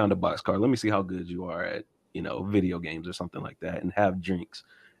 Let's go down to Boxcar. Let me see how good you are at, video games or something like that, and have drinks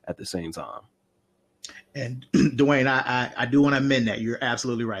at the same time. And Dwayne, I do want to amend that. You're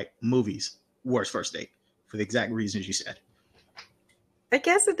absolutely right. Movies, worst first date, for the exact reasons you said. I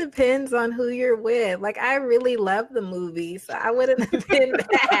guess it depends on who you're with. Like, I really love the movies, so I wouldn't have been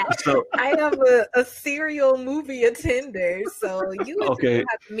mad. So, I have a serial movie attender, so you would just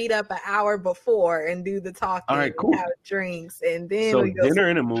have to meet up an hour before and do the talking. All right, cool. And have drinks, and then so we go dinner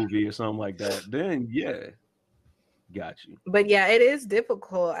and a movie or something like that. Then yeah. Got you. But yeah, it is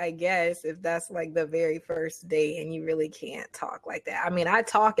difficult, I guess, if that's like the very first date and you really can't talk like that. I mean, I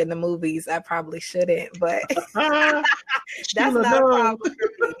talk in the movies. I probably shouldn't, but that's Sheila, not a no. problem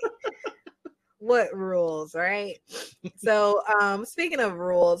for me. What rules, right? So, speaking of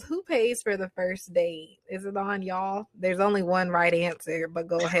rules, who pays for the first date? Is it on y'all? There's only one right answer, but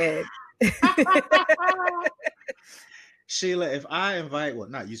go ahead. Sheila, if I invite, well,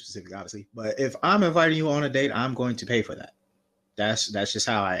 not you specifically, obviously, but if I'm inviting you on a date, I'm going to pay for that. That's just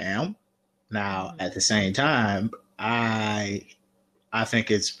how I am. Now, at the same time, I think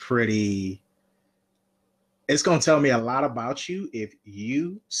it's pretty. It's going to tell me a lot about you if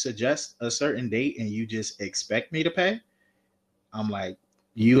you suggest a certain date and you just expect me to pay. I'm like,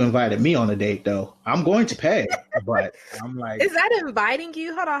 you invited me on a date, though. I'm going to pay, but I'm like, is that inviting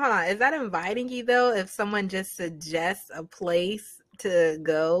you? Hold on. Is that inviting you though? If someone just suggests a place to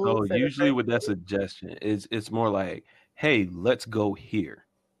go? So usually with that suggestion, it's more like, hey, let's go here.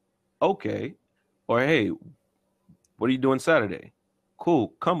 Okay. Or hey, what are you doing Saturday?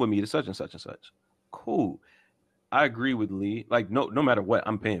 Cool. Come with me to such and such and such. Cool. I agree with Lee. Like, no matter what,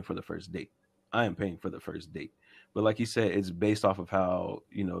 I'm paying for the first date. I am paying for the first date. But like you said, it's based off of how,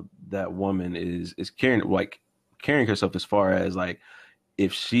 that woman is carrying herself, as far as like,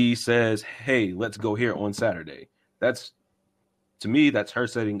 if she says, hey, let's go here on Saturday, to me, that's her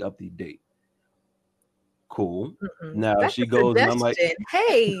setting up the date. Cool. Now that's she goes and I'm like,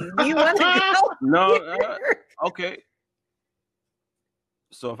 hey, you want to go? No, okay.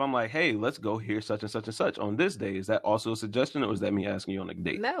 So if I'm like, hey, let's go here, such and such and such on this day, is that also a suggestion, or is that me asking you on a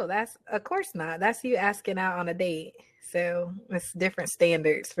date? No, that's of course not. That's you asking out on a date. So it's different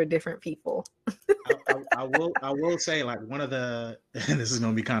standards for different people. I will say, like, one of the, and this is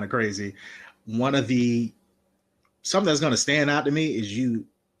going to be kind of crazy, something that's going to stand out to me is you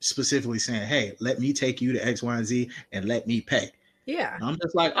specifically saying, hey, let me take you to X, Y, and Z and let me pay. Yeah. And I'm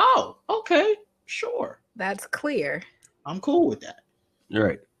just like, oh, okay, sure. That's clear. I'm cool with that.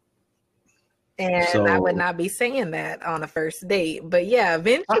 Right. And I would not be saying that on a first date. But yeah,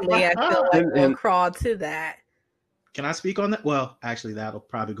 eventually I feel like we'll crawl to that. Can I speak on that? Well, actually, that'll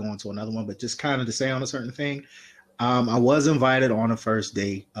probably go into another one, but just kind of to say on a certain thing. I was invited on a first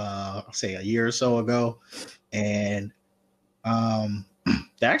date, I'll say a year or so ago. And that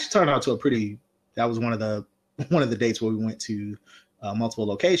actually turned out to that was one of the dates where we went to multiple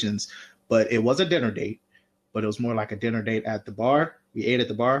locations, but it was a dinner date, but it was more like a dinner date at the bar. We ate at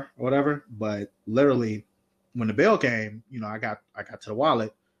the bar or whatever, but literally when the bill came, I got to the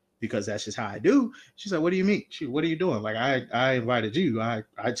wallet because that's just how I do. She said, what do you mean? What are you doing? Like, I invited you. I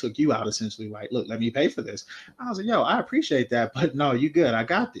took you out essentially. Like, look, let me pay for this. I was like, yo, I appreciate that, but no, you good. I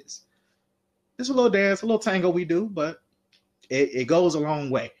got this. It's a little dance, a little tango we do, but it goes a long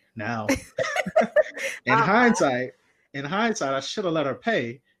way. Now, in hindsight, I should have let her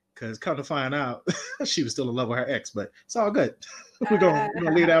pay, because come to find out, she was still in love with her ex, but it's all good. We're gonna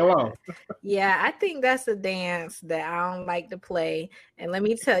leave that alone. Yeah, I think that's a dance that I don't like to play. And let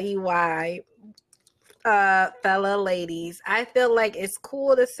me tell you why. Fellow ladies, I feel like it's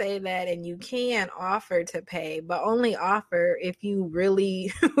cool to say that, and you can offer to pay, but only offer if you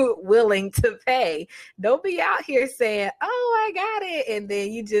really willing to pay. Don't be out here saying, oh, I got it, and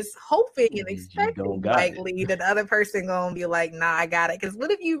then you just hoping and expecting likely that the other person gonna be like, nah, I got it. Because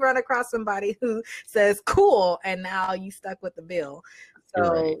what if you run across somebody who says cool and now you stuck with the bill?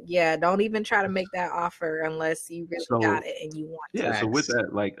 So yeah, don't even try to make that offer unless you really got it and you want to. Yeah, so with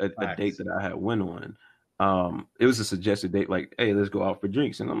that, like a date that I had went on, it was a suggested date, like, hey, let's go out for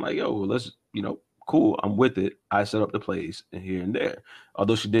drinks. And I'm like, yo, let's, cool, I'm with it. I set up the place and here and there.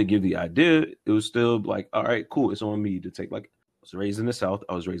 Although she did give the idea, it was still like, all right, cool, it's on me to take. Like, I was raised in the South.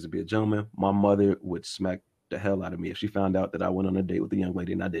 I was raised to be a gentleman. My mother would smack the hell out of me if she found out that I went on a date with a young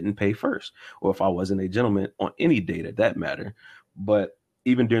lady and I didn't pay first, or if I wasn't a gentleman on any date at that matter. But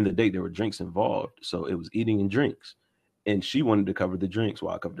even during the date, there were drinks involved. So it was eating and drinks. And she wanted to cover the drinks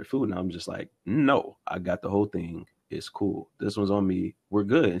while I covered the food. And I'm just like, no, I got the whole thing. It's cool. This one's on me. We're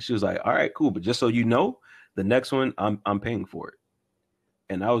good. And she was like, all right, cool. But just so you know, the next one, I'm paying for it.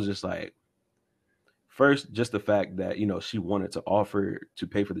 And I was just like, first, just the fact that, she wanted to offer to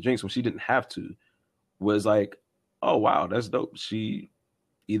pay for the drinks when she didn't have to was like, oh, wow, that's dope. She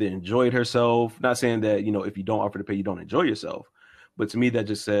either enjoyed herself. Not saying that, if you don't offer to pay, you don't enjoy yourself. But to me, that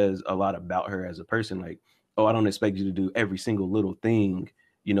just says a lot about her as a person. Like, oh, I don't expect you to do every single little thing,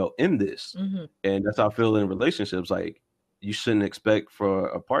 in this. Mm-hmm. And that's how I feel in relationships. Like, you shouldn't expect for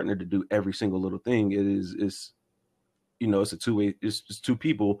a partner to do every single little thing. It's a two-way, it's just two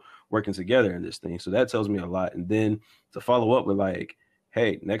people working together in this thing. So that tells me a lot. And then to follow up with like,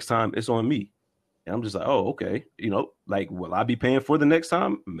 hey, next time it's on me. And I'm just like, oh, okay. Like, will I be paying for the next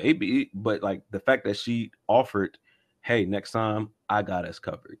time? Maybe. But like the fact that she offered, hey, next time I got us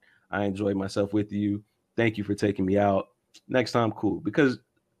covered. I enjoyed myself with you. Thank you for taking me out. Next time, cool. Because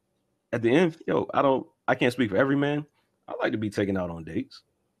at the end, I can't speak for every man. I like to be taken out on dates.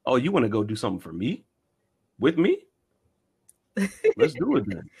 Oh, you want to go do something for me? With me? Let's do it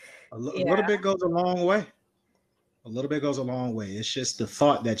then. A little bit goes a long way. A little bit goes a long way. It's just the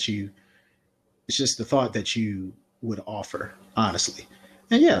thought that you would offer, honestly.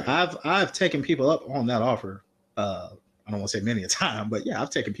 And yeah, I've taken people up on that offer. I don't want to say many a time, but yeah, I've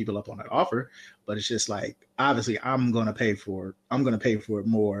taken people up on that offer. But it's just like, obviously, I'm gonna pay for it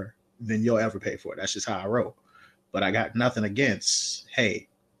more than you'll ever pay for it. That's just how I roll. But I got nothing against, hey,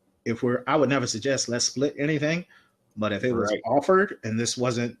 I would never suggest let's split anything. But if it was offered and this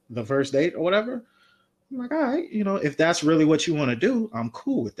wasn't the first date or whatever, I'm like, all right, if that's really what you want to do, I'm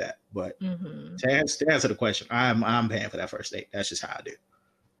cool with that. But to answer the question, I'm paying for that first date. That's just how I do.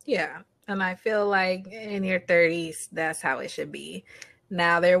 Yeah. And I feel like in your 30s, that's how it should be.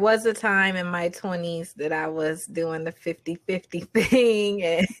 Now, there was a time in my 20s that I was doing the 50-50 thing,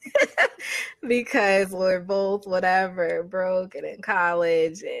 and because we're both whatever, broke and in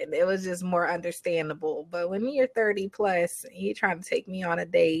college, and it was just more understandable. But when you're 30 plus and you're trying to take me on a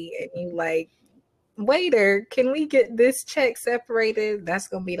date and you like, waiter, can we get this check separated? That's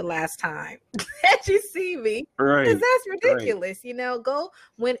going to be the last time that you see me. Right. Because that's ridiculous. Go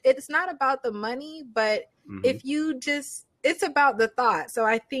when it's not about the money, but if you just, it's about the thought. So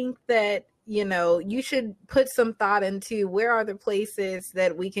I think that, you should put some thought into where are the places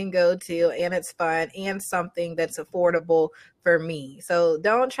that we can go to and it's fun and something that's affordable for me. So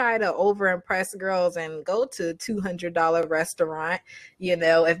don't try to over impress girls and go to a $200 restaurant,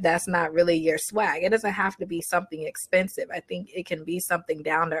 if that's not really your swag. It doesn't have to be something expensive. I think it can be something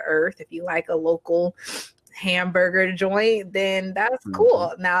down to earth. If you like a local hamburger joint, then that's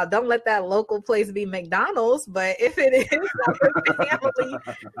cool. Now, don't let that local place be McDonald's, but if it is like a family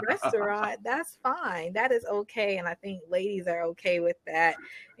restaurant, that's fine. That is okay. And I think ladies are okay with that.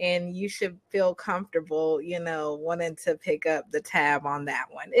 And you should feel comfortable, wanting to pick up the tab on that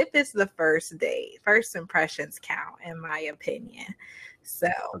one. If it's the first date, first impressions count, in my opinion. So,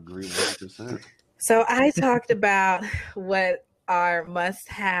 agree 100%. So I talked about what our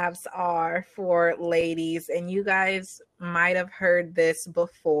must-haves are for ladies, and you guys might have heard this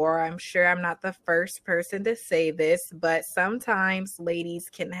before. I'm sure I'm not the first person to say this, but sometimes ladies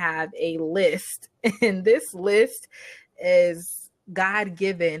can have a list, and this list is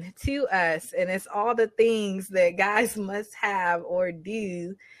God-given to us, and it's all the things that guys must have or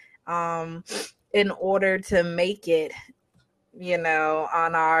do in order to make it,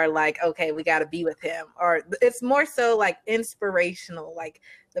 on our okay, we got to be with him. Or it's more so like inspirational, like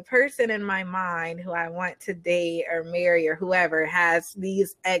the person in my mind who I want to date or marry or whoever has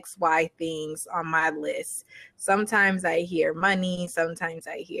these XY things on my list. Sometimes I hear money, sometimes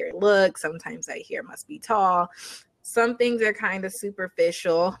I hear look, sometimes I hear must be tall. Some things are kind of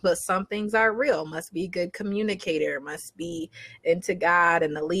superficial, but some things are real. Must be a good communicator, must be into God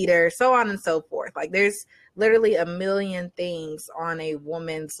and the leader, so on and so forth. Like there's literally a million things on a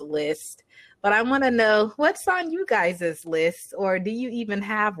woman's list. But I want to know what's on you guys' list, or do you even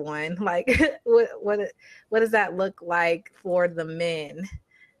have one? Like what does that look like for the men?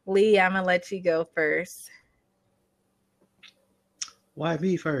 Lee, I'm going to let you go first. Why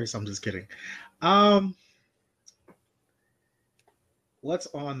me first? I'm just kidding. What's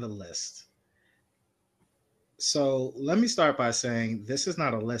on the list? So let me start by saying this is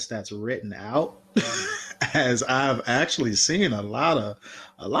not a list that's written out, as I've actually seen a lot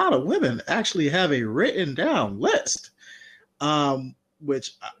of women actually have a written down list.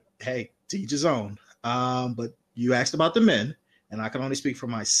 Which, hey, to each his own. But you asked about the men, and I can only speak for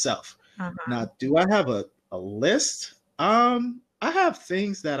myself. Now, do I have a list? I have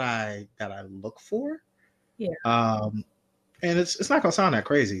things that I look for. Yeah. And it's not gonna sound that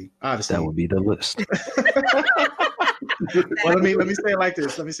crazy, obviously. That would be the list. Well, let me say it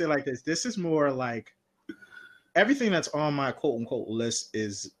like this. This is more like everything that's on my quote unquote list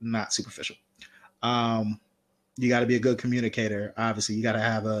is not superficial. You got to be a good communicator. Obviously, you got to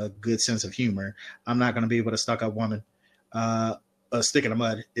have a good sense of humor. I'm not gonna be able to stuck up woman, a stick in the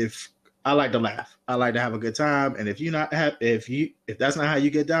mud. If I like to laugh, I like to have a good time, and if that's not how you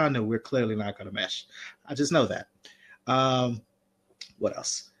get down, then we're clearly not gonna mesh. I just know that. What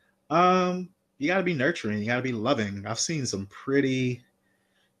else? You got to be nurturing. You got to be loving. I've seen some pretty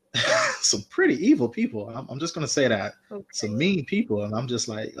evil people. I'm just going to say that. Okay. Some mean people. And I'm just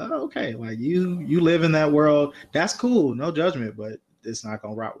like, oh, okay. Like you live in that world. That's cool. No judgment, but it's not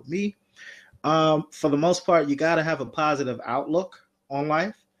going to rock with me. For the most part, you got to have a positive outlook on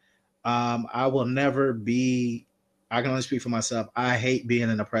life. I will never be, I can only speak for myself. I hate being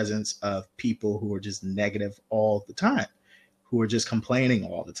in the presence of people who are just negative all the time, who are just complaining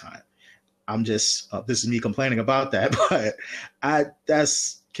all the time. I'm just, this is me complaining about that, but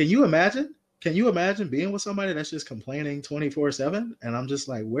can you imagine? Can you imagine being with somebody that's just complaining 24/7? And I'm just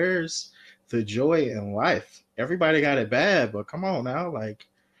like, where's the joy in life? Everybody got it bad, but come on now. Like,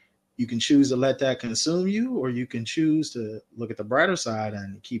 you can choose to let that consume you, or you can choose to look at the brighter side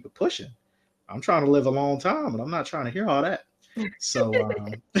and keep it pushing. I'm trying to live a long time, and I'm not trying to hear all that. So,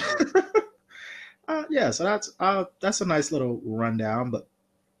 yeah, so that's a nice little rundown, but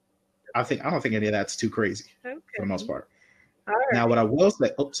I don't think any of that's too crazy for the most part. All right. Now, what I will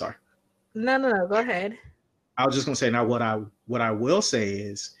say, sorry. No, go ahead. I was just gonna say now what I will say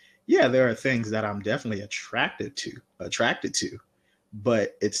is, yeah, there are things that I'm definitely attracted to,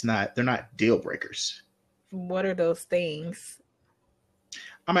 but they're not deal breakers. What are those things?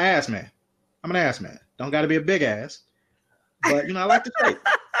 I'm an ass man. Don't got to be a big ass, but I like to shape.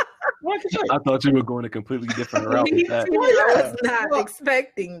 I thought you were going a completely different route with that. I was not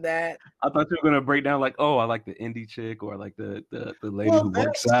expecting that. I thought you were going to break down like, oh, I like the indie chick, or I like the lady who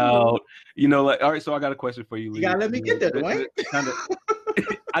works out. Like, all right, so I got a question for you, Lee. You gotta let me get there, Dwayne.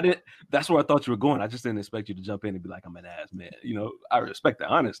 I didn't. That's where I thought you were going. I just didn't expect you to jump in and be like, I'm an ass man. I respect the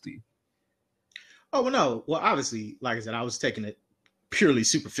honesty. Oh, well, no. Well, obviously, like I said, I was taking it purely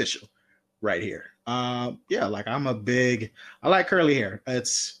superficial right here. Yeah, like I like curly hair. It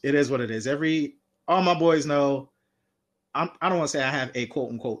is what it is. All my boys know, I don't want to say I have a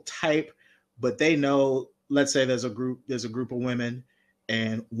quote unquote type, but they know, let's say there's a group of women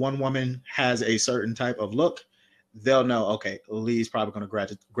and one woman has a certain type of look. They'll know, okay, Lee's probably going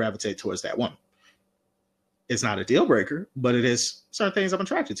to gravitate towards that one. It's not a deal breaker, but it is certain things I'm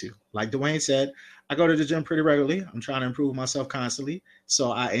attracted to. Like Dwayne said, I go to the gym pretty regularly. I'm trying to improve myself constantly.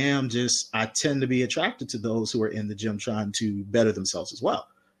 So I tend to be attracted to those who are in the gym trying to better themselves as well.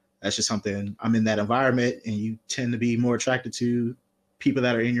 That's just something, I'm in that environment, and you tend to be more attracted to people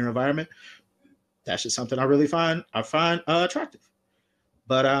that are in your environment. That's just something I find attractive.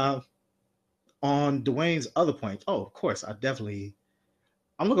 But on Dwayne's other point, of course, I'm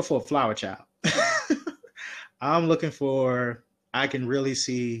looking for a flower child. I'm looking for, I can really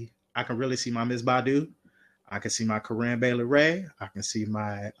see my Miss Badu. I can see my Corinne Bailey-Rae. I can see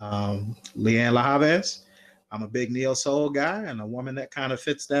my Leanne LaHavas. I'm a big neo soul guy, and a woman that kind of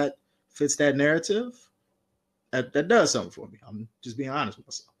fits that narrative. That does something for me. I'm just being honest with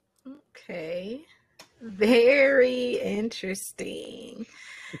myself. Okay. Very interesting.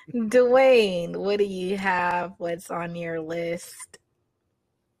 Dwayne, what do you have? What's on your list?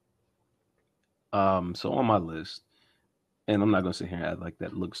 So on my list, and I'm not going to sit here and act like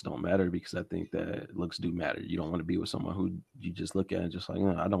that looks don't matter, because I think that looks do matter. You don't want to be with someone who you just look at and just like,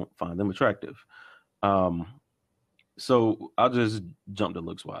 I don't find them attractive. So I'll just jump to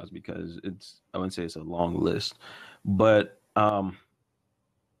looks wise, because I wouldn't say it's a long list, but I'm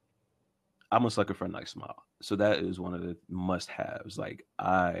a sucker for a nice smile. So that is one of the must haves. Like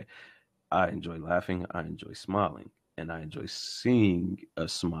I enjoy laughing. I enjoy smiling. And I enjoy seeing a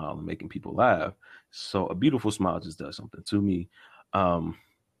smile and making people laugh. So a beautiful smile just does something to me.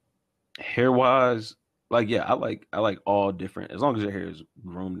 Hair wise, like, yeah, I like all different, as long as your hair is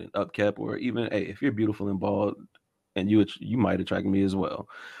groomed and upkept, or even, hey, if you're beautiful and bald, and you might attract me as well.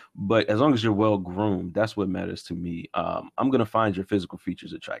 But as long as you're well groomed, that's what matters to me. I'm gonna find your physical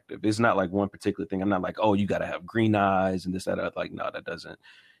features attractive. It's not like one particular thing. I'm not like, oh, you gotta have green eyes and this, that. Like, no, that doesn't.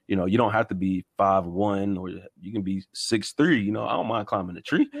 You don't have to be 5'1", or you can be 6'3". I don't mind climbing a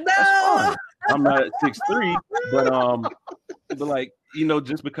tree. No! That's fine. I'm not at 6'3", but like,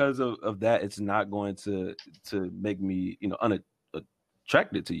 just because of that, it's not going to make me,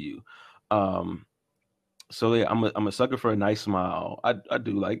 unattracted to you. So yeah, I'm a sucker for a nice smile. I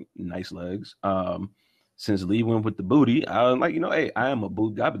do like nice legs. Since Lee went with the booty, I'm like, hey, I am a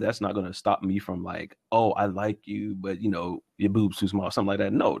boob guy, but that's not going to stop me from like, oh, I like you, but your boob's too small, something like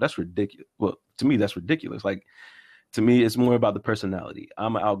that. No, that's ridiculous. Well, to me, that's ridiculous. Like, to me, it's more about the personality.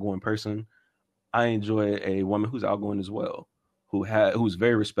 I'm an outgoing person. I enjoy a woman who's outgoing as well, who's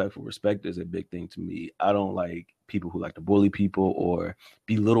very respectful. Respect is a big thing to me. I don't like people who like to bully people or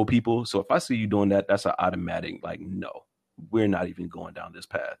belittle people. So if I see you doing that, that's an automatic, like, no, we're not even going down this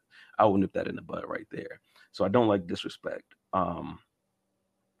path. I will nip that in the bud right there. So I don't like disrespect.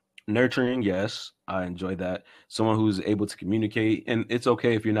 Nurturing, yes, I enjoy that. Someone who's able to communicate, and it's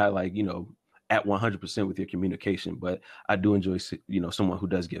okay if you're not like, at 100% with your communication, but I do enjoy, someone who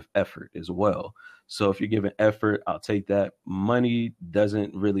does give effort as well. So if you're giving effort, I'll take that. Money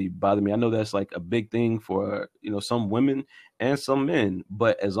doesn't really bother me. I know that's like a big thing for, some women and some men,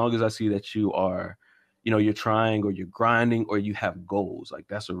 but as long as I see that you are, you're trying or you're grinding or you have goals, like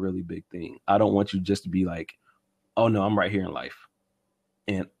that's a really big thing. I don't want you just to be like, oh no, I'm right here in life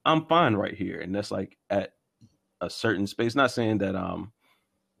and I'm fine right here. And that's like at a certain space, not saying that,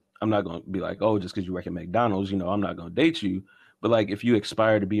 I'm not going to be like, oh, just because you work at McDonald's, I'm not going to date you. But like, if you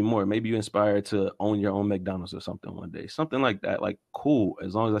aspire to be more, maybe you inspire to own your own McDonald's or something one day, something like that. Like, cool.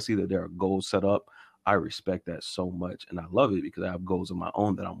 As long as I see that there are goals set up, I respect that so much. And I love it because I have goals of my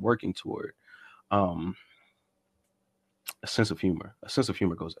own that I'm working toward. A sense of humor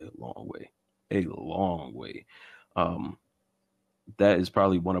goes a long way. That is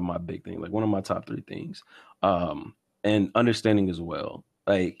probably one of my big things, like one of my top 3 things. And understanding as well.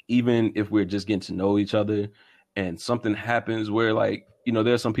 Like, even if we're just getting to know each other and something happens where like,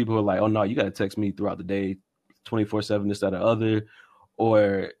 there's some people who are like, oh no, you got to text me throughout the day, 24/7, this, that, or other,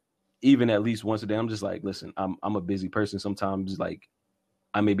 or even at least once a day. I'm just like, listen, I'm a busy person. Sometimes like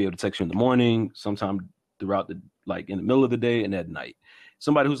I may be able to text you in the morning, sometime throughout the, like in the middle of the day and at night.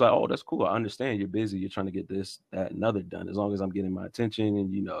 Somebody who's like, oh, that's cool. I understand you're busy. You're trying to get this, that, and other done. As long as I'm getting my attention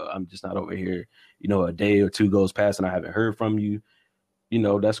and, I'm just not over here, a day or 2 goes past and I haven't heard from you.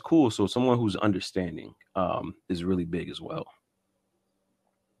 That's cool. So someone who's understanding is really big as well.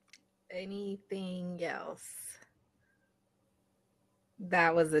 Anything else?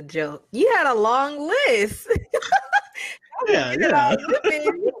 That was a joke. You had a long list. Yeah.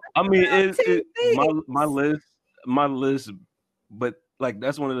 I mean, my list, but like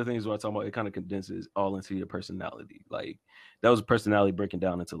that's one of the things where I talk about. It kind of condenses all into your personality. Like that was personality breaking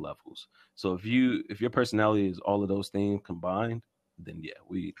down into levels. So if your personality is all of those things combined, then yeah,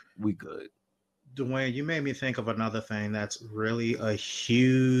 we good. Dwayne, you made me think of another thing that's really a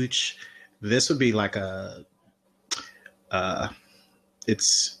huge. This would be like a.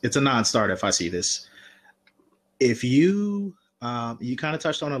 It's a non-starter if I see this. If you you kind of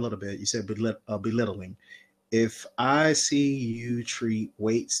touched on it a little bit. You said belittling. If I see you treat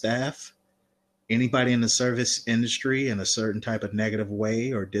wait staff, anybody in the service industry in a certain type of negative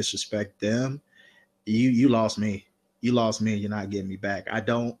way or disrespect them, you lost me. You lost me and you're not getting me back. I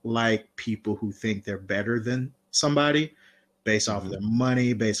don't like people who think they're better than somebody based off of their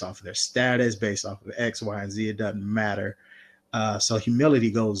money, based off of their status, based off of X, Y, and Z. It doesn't matter. So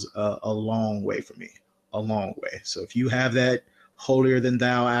humility goes a long way for me, a long way. So if you have that holier than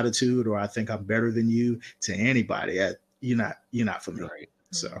thou attitude, or I think I'm better than you to anybody, you're not for me. Right.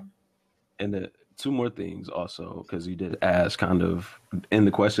 So, and the 2 more things also, because you did ask kind of in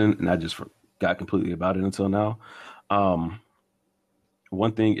the question, and I just forgot completely about it until now.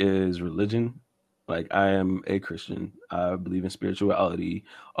 One thing is religion. Like I am a Christian. I believe in spirituality,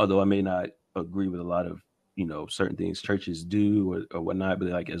 although I may not agree with a lot of, certain things churches do or whatnot. But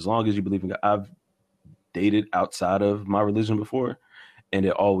like, as long as you believe in God, I've dated outside of my religion before, and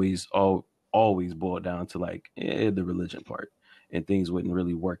it always boiled down to like the religion part, and things wouldn't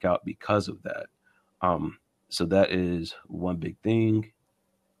really work out because of that. So that is one big thing.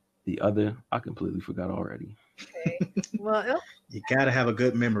 The other, I completely forgot already. Okay. Well, you gotta have a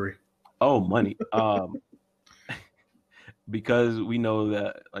good memory. Oh, money. Because we know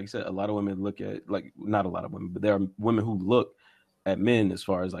that, like I said, a lot of women look at, like, not a lot of women, but there are women who look at men as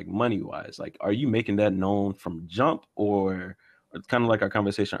far as like money wise. Like, are you making that known from jump, or it's kind of like our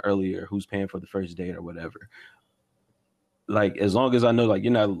conversation earlier, who's paying for the first date or whatever? Like, as long as I know, like,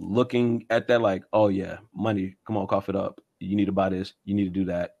 you're not looking at that like, oh yeah, money, come on, cough it up. You need to buy this. You need to do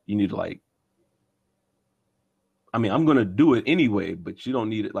that. You need to like, I mean, I'm going to do it anyway, but you don't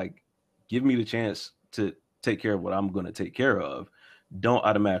need it. Like, give me the chance to take care of what I'm going to take care of. Don't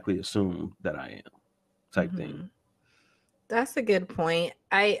automatically assume that I am, type thing. That's a good point.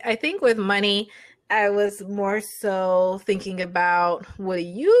 I think with money, I was more so thinking about, what do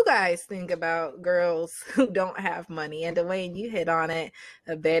you guys think about girls who don't have money? And Dwayne, you hit on it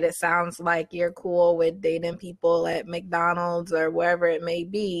a bit. It sounds like you're cool with dating people at McDonald's or wherever it may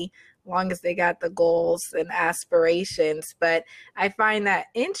be, long as they got the goals and aspirations. But I find that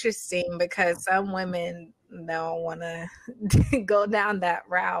interesting because some women don't want to go down that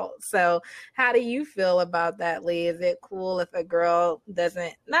route. So how do you feel about that, Lee? Is it cool if a girl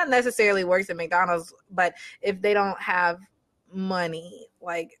doesn't, not necessarily works at McDonald's, but if they don't have money,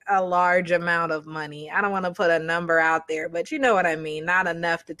 like a large amount of money? I don't want to put a number out there, but you know what I mean. Not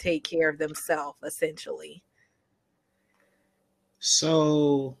enough to take care of themselves, essentially.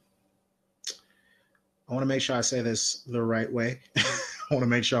 So I want to make sure I say this the right way. I want to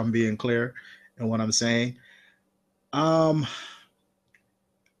make sure I'm being clear. and what I'm saying. As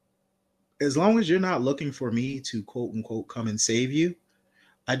long as you're not looking for me to quote unquote come and save you,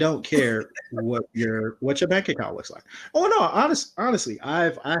 I don't care what your bank account looks like. Oh no, honestly,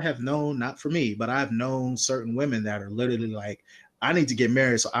 I have known, not for me, but I've known certain women that are literally like, I need to get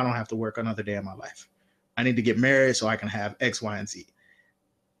married so I don't have to work another day in my life. I need to get married so I can have X, Y, and Z.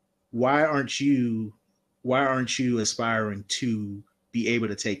 Why aren't you aspiring to be able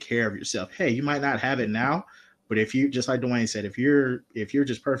to take care of yourself? Hey, you might not have it now, but if you, just like Dwayne said, if you're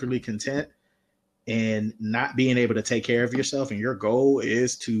just perfectly content and not being able to take care of yourself, and your goal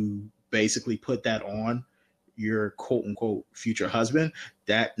is to basically put that on your quote unquote future husband,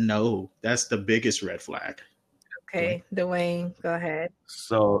 that's the biggest red flag. Okay, Dwayne, go ahead.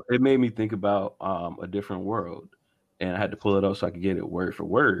 So it made me think about a different world, and I had to pull it up so I could get it word for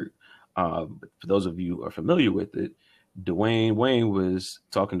word. For those of you who are familiar with it, Dwayne Wayne was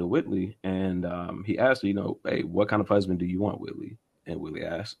talking to Whitley, and he asked her, hey, what kind of husband do you want, Whitley? And Whitley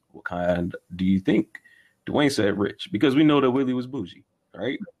asked, what kind do you think? Dwayne said rich, because we know that Whitley was bougie,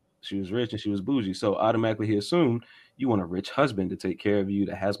 right? She was rich and she was bougie. So automatically he assumed you want a rich husband to take care of you,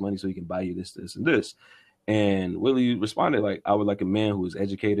 that has money so he can buy you this, this, and this. And Whitley responded like, I would like a man who is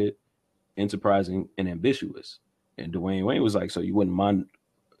educated, enterprising, and ambitious. And Dwayne Wayne was like, so you wouldn't mind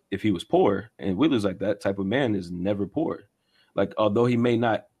if he was poor? And Whitley was like, that type of man is never poor. Like, although he may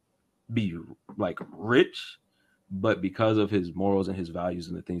not be like rich, but because of his morals and his values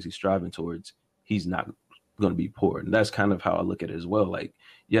and the things he's striving towards, he's not going to be poor. And that's kind of how I look at it as well. Like,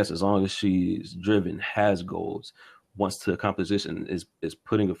 yes, as long as she's driven, has goals, wants to accomplish this, and is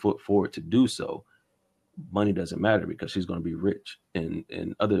putting a foot forward to do so, money doesn't matter, because she's going to be rich and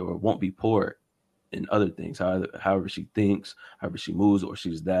or won't be poor in other things. However she thinks, however she moves, or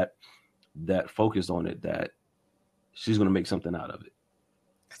she's that focused on it, that she's going to make something out of it.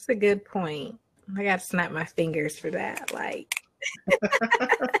 That's a good point. I got to snap my fingers for that. Like,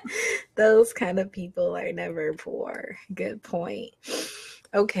 those kind of people are never poor. Good point.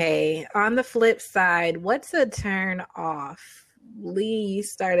 Okay. On the flip side, what's a turn off? Lee, you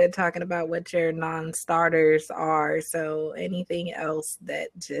started talking about what your non-starters are. So anything else that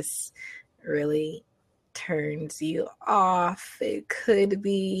just really turns you off? It could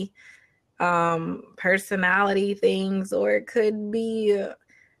be personality things, or it could be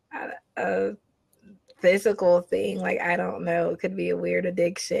a physical thing. Like, I don't know, it could be a weird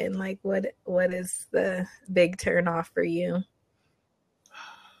addiction. Like, what is the big turn off for you?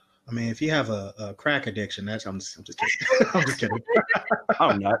 I mean, if you have a crack addiction, I'm just kidding. I'm just kidding.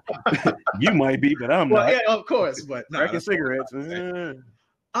 I'm not. You might be, but I'm not. Yeah, of course. But no, crack and cigarettes.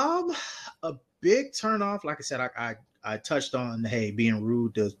 A big turn off. Like I said, I touched on, hey, being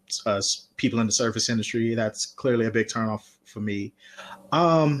rude to people in the service industry. That's clearly a big turn off for me.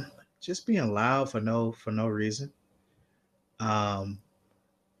 Just being loud for no reason. I'm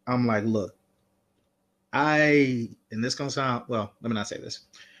like, look, and this gonna sound, well, let me not say this,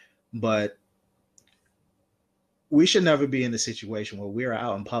 but we should never be in a situation where we're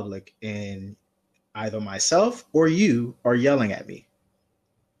out in public and either myself or you are yelling at me,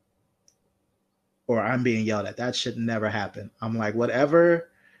 or I'm being yelled at. That should never happen. I'm like, whatever,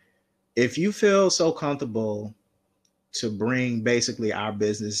 if you feel so comfortable to bring basically our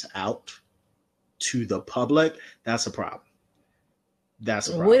business out to the public, that's a problem. That's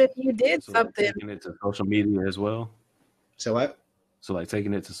a problem. What if you did something? Like taking it to social media as well. So what? So like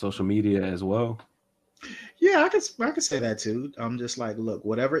taking it to social media as well. Yeah, I could say that too. I'm just like, look,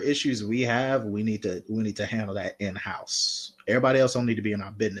 whatever issues we have, we need to handle that in-house. Everybody else don't need to be in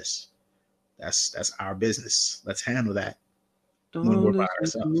our business. That's our business. Let's handle that. When we're by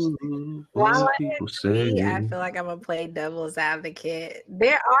ourselves. While I feel like I'm gonna play devil's advocate.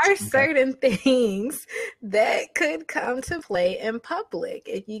 There are certain things that could come to play in public.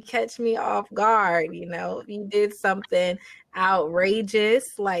 If you catch me off guard, if you did something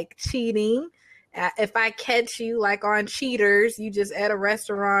outrageous like cheating, if I catch you like on Cheaters, you just at a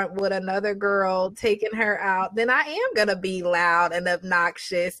restaurant with another girl taking her out, then I am going to be loud and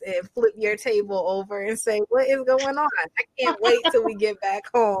obnoxious and flip your table over and say, what is going on? I can't wait till we get back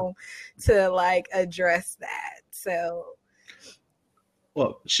home to like address that. So.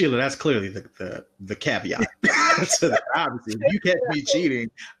 Well, Sheila, that's clearly the caveat. So that obviously, if you catch me cheating,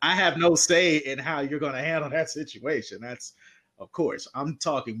 I have no say in how you're going to handle that situation. That's, of course, I'm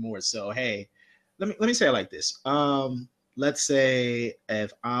talking more so, hey, let me say it like this. Let's say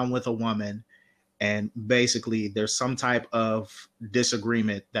if I'm with a woman and basically there's some type of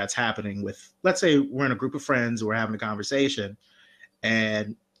disagreement that's happening with, let's say we're in a group of friends, we're having a conversation,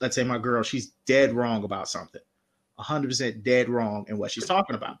 and let's say my girl, she's dead wrong about something, 100% dead wrong in what she's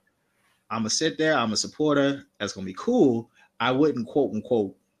talking about. I'm gonna sit there, I'm a supporter, that's gonna be cool. I wouldn't quote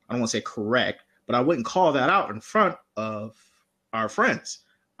unquote, I don't want to say correct, but I wouldn't call that out in front of our friends.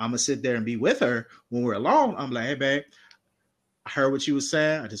 I'm gonna sit there and be with her when we're alone. I'm like, hey babe, I heard what you was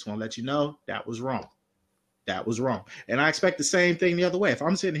saying. I just want to let you know that was wrong. That was wrong. And I expect the same thing the other way. If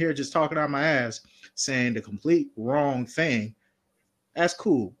I'm sitting here just talking out my ass, saying the complete wrong thing, that's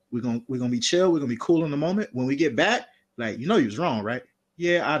cool. We're gonna be chill. We're gonna be cool in the moment. When we get back, like, you was wrong, right?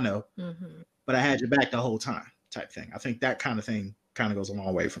 Yeah, I know. Mm-hmm. But I had your back the whole time, type thing. I think that kind of thing kind of goes a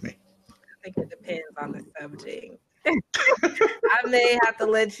long way for me. I think it depends on the subject. I may have to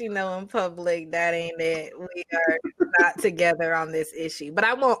let you know in public that ain't it. We are not together on this issue, but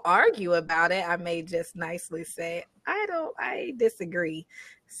I won't argue about it. I may just nicely say, I disagree.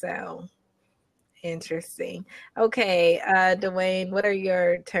 So interesting. Okay. Dwayne, what are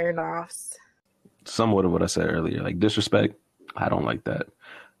your turnoffs? Somewhat of what I said earlier, like disrespect. I don't like that.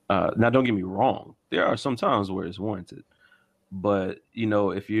 Now, don't get me wrong. There are some times where it's warranted. But,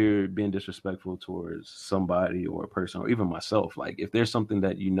 if you're being disrespectful towards somebody or a person or even myself, like if there's something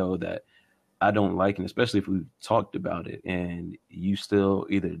that that I don't like, and especially if we've talked about it and you still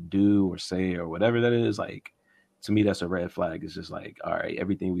either do or say or whatever that is, like to me, that's a red flag. It's just like, all right,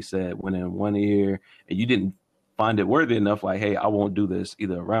 everything we said went in one ear and you didn't find it worthy enough. Like, hey, I won't do this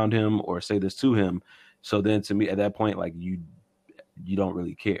either around him or say this to him. So then to me at that point, like you don't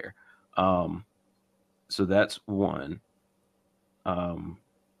really care. So that's one.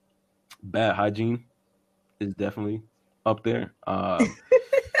 Bad hygiene is definitely up there.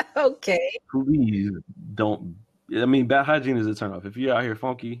 Okay. Please don't. I mean, bad hygiene is a turnoff. If you're out here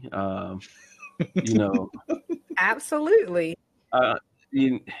funky, Absolutely.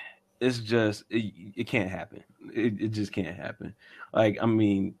 It's just it can't happen. It just can't happen. Like, I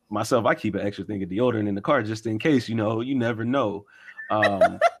mean, myself, I keep an extra thing of deodorant in the car just in case. You never know.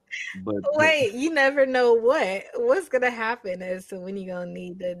 But wait, you never know what's gonna happen as to when you're gonna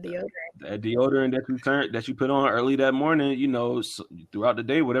need the deodorant. That deodorant that you put on early that morning, throughout the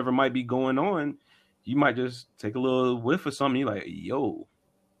day, whatever might be going on, you might just take a little whiff or something. You're like, yo,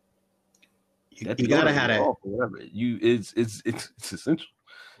 you gotta have that. Whatever. It's essential.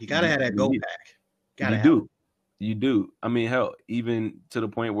 You gotta have that go pack. You do. I mean, hell, even to the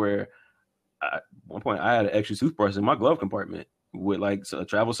point where at one point I had an extra toothbrush in my glove compartment with like a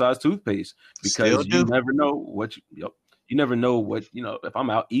travel size toothpaste because you never know what you never know what if I'm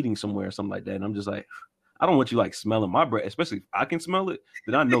out eating somewhere or something like that and I'm just like, I don't want you like smelling my breath, especially if I can smell it,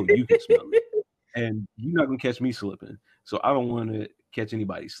 then I know you can smell it and you're not gonna catch me slipping, so I don't want to catch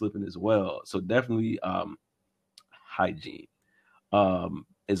anybody slipping as well. So definitely hygiene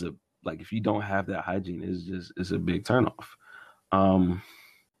is a, like, if you don't have that hygiene, it's a big turnoff.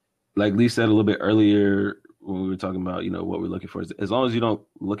 Like Lee said a little bit earlier when we were talking about, what we're looking for, is as long as you don't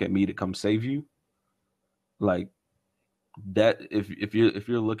look at me to come save you, like that, if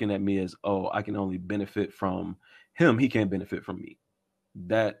you're looking at me as, oh, I can only benefit from him, he can't benefit from me,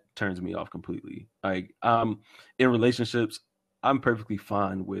 that turns me off completely. Like, in relationships, I'm perfectly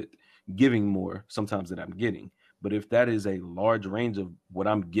fine with giving more sometimes than I'm getting. But if that is a large range of what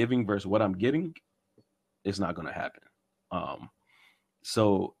I'm giving versus what I'm getting, it's not going to happen.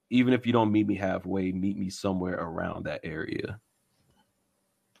 So even if you don't meet me halfway, meet me somewhere around that area.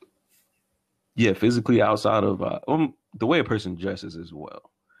 Yeah, physically outside of the way a person dresses as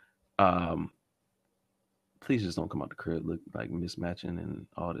well. Please just don't come out the crib look like mismatching and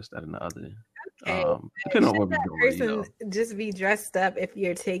all this, that, and the other. Okay. Depending on what we're doing. Just be dressed up if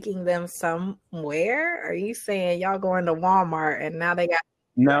you're taking them somewhere? Are you saying y'all going to Walmart and now they got...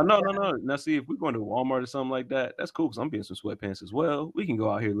 No. Now, see, if we're going to Walmart or something like that, that's cool because I'm being some sweatpants as well. We can go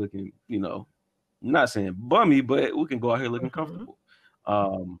out here looking, not saying bummy, but we can go out here looking comfortable.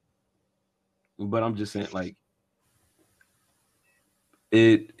 But I'm just saying, like,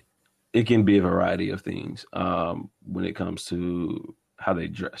 it can be a variety of things when it comes to how they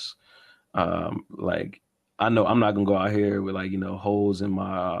dress. Like, I know I'm not gonna go out here with, like, holes in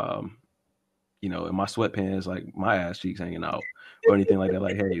my in my sweatpants, like my ass cheeks hanging out or anything like that.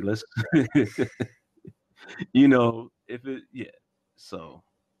 Like, hey, let's if it, yeah. So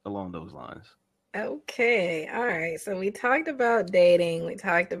along those lines. Okay. All right. So we talked about dating, we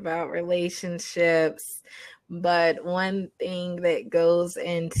talked about relationships, but one thing that goes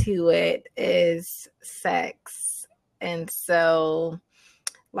into it is sex. And so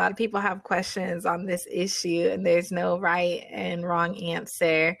a lot of people have questions on this issue, and there's no right and wrong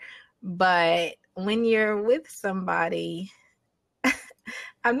answer. But when you're with somebody,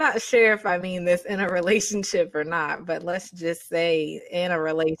 I'm not sure if I mean this in a relationship or not, but let's just say in a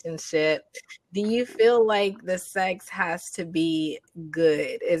relationship, do you feel like the sex has to be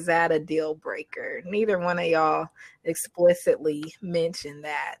good? Is that a deal breaker? Neither one of y'all explicitly mentioned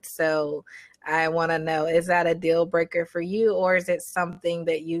that. So I want to know, is that a deal breaker for you, or is it something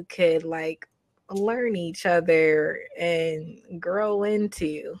that you could like learn each other and grow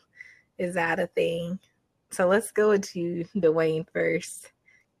into? Is that a thing? So let's go with you, Dwayne, first.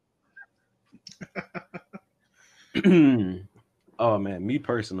 Oh man, me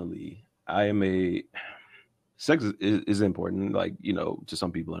personally, I am a sex is important, like, you know, to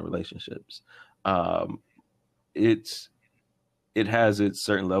some people in relationships. Um, it's it has its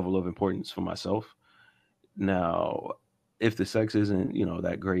certain level of importance for myself. Now, if the sex isn't, you know,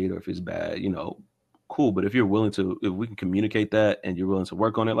 that great or if it's bad, you know, cool. But if you're willing to, if we can communicate that and you're willing to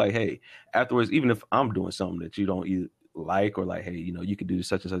work on it, like, hey, afterwards, even if I'm doing something that you don't like, or like, hey, you know, you could do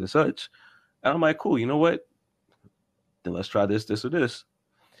such and such and such, and I'm like, cool, you know what? Then let's try this or this,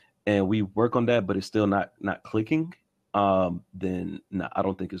 and we work on that, but it's still not clicking. Then no, I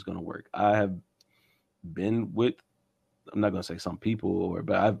don't think it's gonna work. I have been with, I'm not gonna say some people,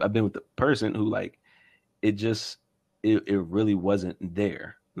 but I've been with the person who, like, it just it really wasn't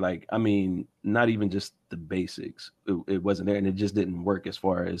there. Like, I mean, not even just the basics. It wasn't there, and it just didn't work as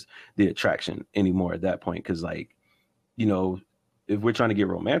far as the attraction anymore at that point. Because, like, you know, if we're trying to get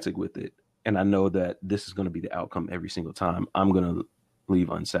romantic with it, and I know that this is going to be the outcome every single time, I'm going to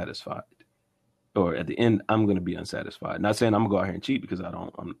leave unsatisfied, or at the end, I'm going to be unsatisfied. Not saying I'm gonna go out here and cheat, because I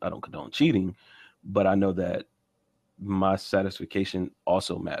don't condone cheating, but I know that my satisfaction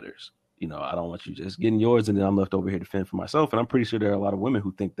also matters. You know, I don't want you just getting yours and then I'm left over here to fend for myself. And I'm pretty sure there are a lot of women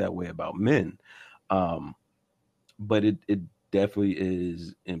who think that way about men. But it definitely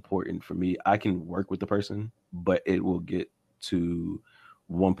is important for me. I can work with the person, but it will get to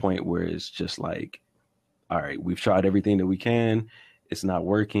one point where it's just like, all right, we've tried everything that we can. It's not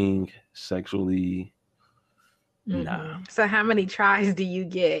working sexually. Nah. So how many tries do you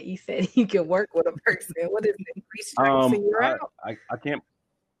get? You said you can work with a person. What is it? 3 strikes and you're out? I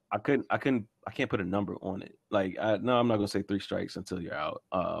can't put a number on it. Like, no, I'm not gonna say 3 strikes until you're out.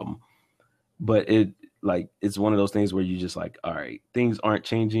 But it's one of those things where you just like, all right, things aren't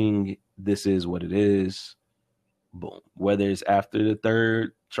changing. This is what it is. Boom. Whether it's after the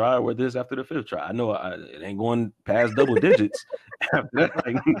 3rd try, whether it's after the 5th try. I know it ain't going past double digits.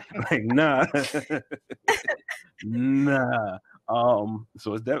 like nah, nah.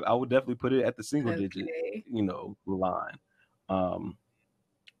 So it's I would definitely put it at the single digit, you know, line.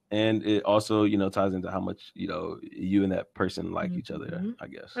 And it also, you know, ties into how much, you know, you and that person like each other, I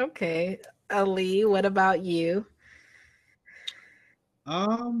guess. Okay. Ali, what about you?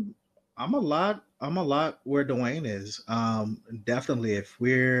 I'm a lot where Dwayne is. Definitely,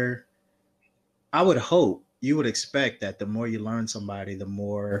 I would hope, you would expect that the more you learn somebody, the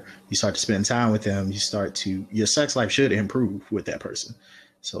more you start to spend time with them, your sex life should improve with that person.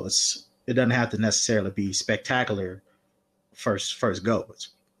 So it doesn't have to necessarily be spectacular first go. It's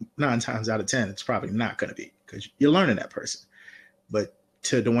 9 times out of 10, it's probably not going to be, because you're learning that person. But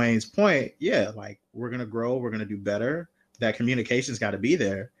to Dwayne's point, yeah, like, we're going to grow, we're going to do better. That communication's got to be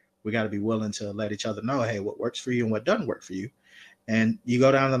there. We got to be willing to let each other know, hey, what works for you and what doesn't work for you. And you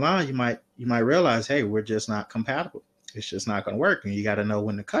go down the line, you might realize, hey, we're just not compatible. It's just not going to work, and you got to know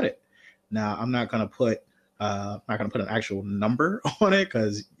when to cut it. Now, I'm not going to put an actual number on it,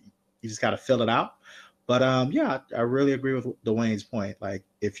 because you just got to fill it out. But yeah, I really agree with Dwayne's point. Like,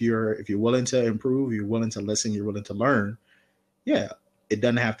 if you're willing to improve, you're willing to listen, you're willing to learn, yeah, it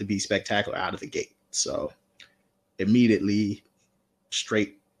doesn't have to be spectacular out of the gate. So immediately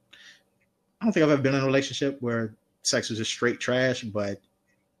straight. I don't think I've ever been in a relationship where sex was just straight trash, but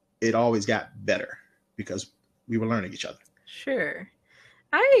it always got better because we were learning each other. Sure.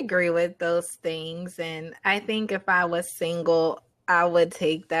 I agree with those things. And I think if I was single, I would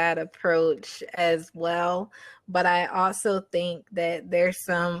take that approach as well. But I also think that there's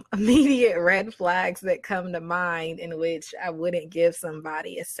some immediate red flags that come to mind in which I wouldn't give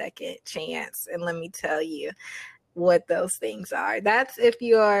somebody a second chance. And let me tell you what those things are. That's if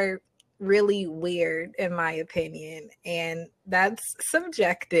you're really weird, in my opinion, and that's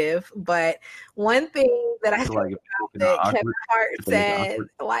subjective. But one thing that I think that Kevin Hart said,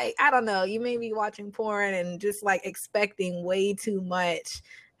 like, I don't know, you may be watching porn and just like expecting way too much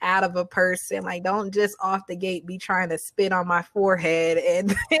out of a person. Like, don't just off the gate be trying to spit on my forehead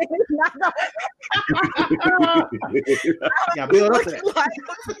and yeah, build up to that. Like,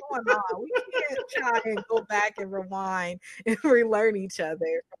 what's going on? We can't try and go back and rewind and relearn each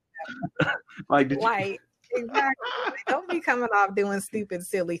other. Like, Exactly. Don't be coming off doing stupid,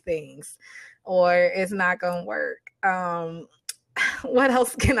 silly things, or it's not gonna work. What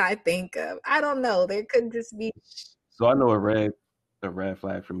else can I think of? I don't know. There could just be. So I know a red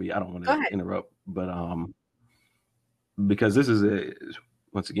flag for me. I don't want Go to ahead. interrupt, but because this is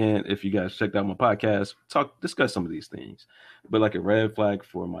once again, if you guys checked out my podcast, discuss some of these things. But like a red flag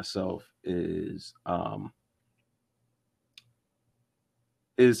for myself is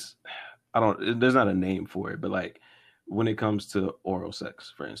there's not a name for it, but like when it comes to oral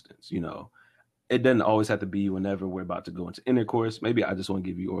sex, for instance, it doesn't always have to be whenever we're about to go into intercourse. Maybe I just want to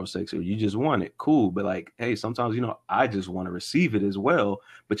give you oral sex or you just want it. Cool. But like, hey, sometimes, I just want to receive it as well.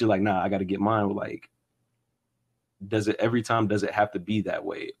 But you're like, nah, I got to get mine. Like, does it have to be that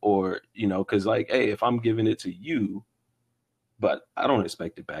way? Or, because like, hey, if I'm giving it to you, but I don't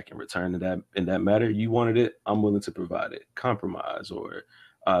expect it back in return in that matter. You wanted it, I'm willing to provide it. Compromise or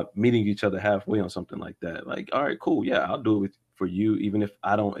meeting each other halfway on something like that. Like, all right, cool. Yeah, I'll do it for you. Even if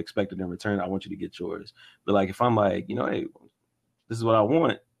I don't expect it in return, I want you to get yours. But like, if I'm like, hey, this is what I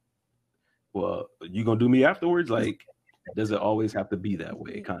want. Well, you gonna do me afterwards? Like, does it always have to be that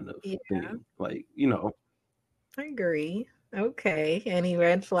way kind of thing? Like, I agree. Okay. Any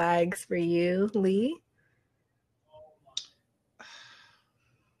red flags for you, Lee?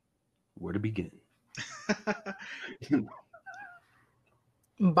 Where to begin?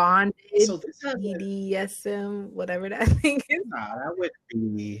 Bondage, So this is BDSM, whatever that thing is. Nah, that would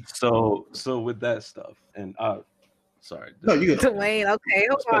be. So with that stuff, and sorry. No, you get Dwayne. Okay,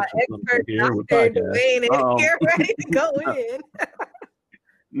 hold on. Spectrum Expert here with Dr. podcast. Dwayne is here ready to go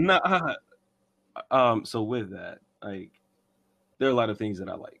in. So with that, like, there are a lot of things that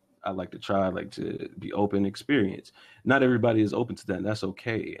I like. I like to try. I like to be open, experience. Not everybody is open to that, and that's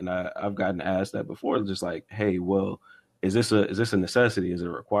okay. And I've gotten asked that before, just like, hey, well, is this a necessity? Is it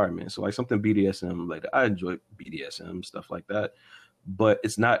a requirement? So like something BDSM, like I enjoy BDSM stuff like that, but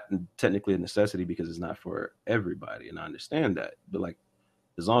it's not technically a necessity because it's not for everybody, and I understand that. But like,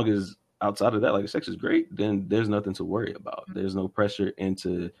 as long as outside of that, like, sex is great, then there's nothing to worry about. There's no pressure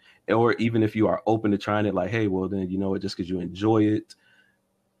into, or even if you are open to trying it, like, hey, well then, just because you enjoy it,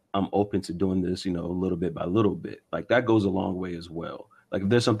 I'm open to doing this, a little bit by little bit. Like that goes a long way as well. Like if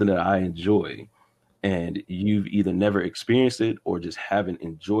there's something that I enjoy and you've either never experienced it or just haven't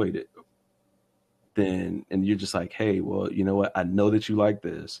enjoyed it, then, and you're just like, hey, well, you know what? I know that you like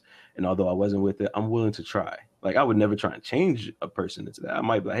this. And although I wasn't with it, I'm willing to try. Like I would never try and change a person into that. I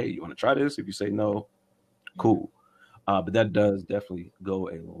might be like, hey, you want to try this? If you say no, cool. But that does definitely go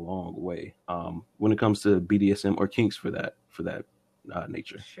a long way when it comes to BDSM or kinks for that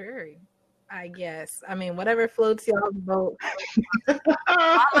nature. Sure. I guess. I mean, whatever floats y'all's boat. All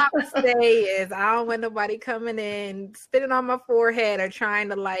I would say is I don't want nobody coming in, spitting on my forehead or trying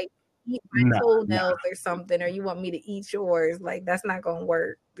to like eat my toenails or something, or you want me to eat yours. Like that's not gonna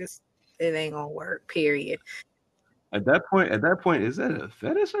work. It ain't gonna work, period. At that point, is that a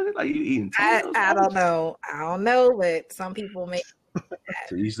fetish? Like you eating toenails? I don't know, but some people make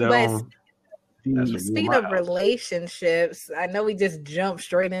to each their own. Speaking of relationships, I know we just jumped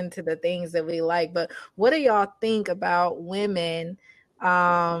straight into the things that we like, but what do y'all think about women?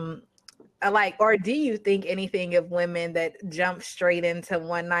 Or do you think anything of women that jump straight into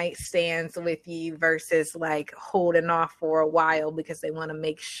one night stands with you versus like holding off for a while because they want to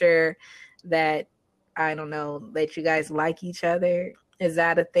make sure that, I don't know, that you guys like each other? Is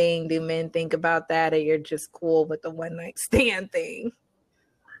that a thing? Do men think about that, or you're just cool with the one night stand thing?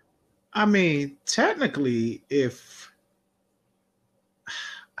 I mean, technically,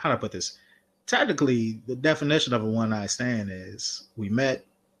 how do I put this? Technically, the definition of a one night stand is we met,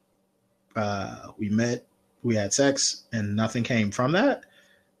 we had sex, and nothing came from that.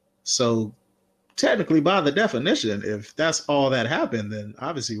 So technically, by the definition, if that's all that happened, then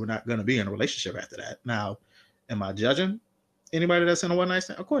obviously we're not going to be in a relationship after that. Now, am I judging anybody that's in a one night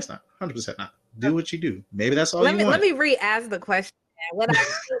stand? Of course not. 100% not. Do what you do. Maybe that's all you want. Let me re-ask the question. What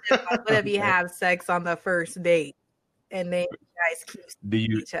if you have sex on the first date and then you guys keep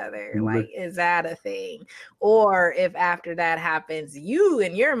seeing each other? Like, is that a thing? Or if after that happens, you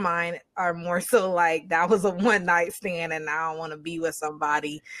in your mind are more so like that was a one night stand and I don't want to be with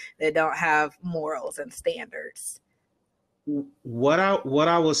somebody that don't have morals and standards. What I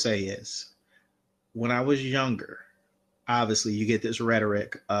will say is, when I was younger, obviously you get this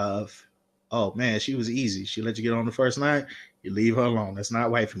rhetoric of, oh man, she was easy. She let you get on the first night. You leave her alone. That's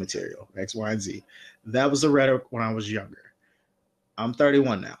not wifey material. X, Y, and Z. That was the rhetoric when I was younger. I'm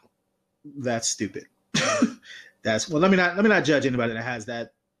 31 now. That's stupid. Let me not judge anybody that has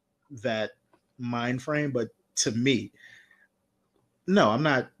that mind frame. But to me, No, I'm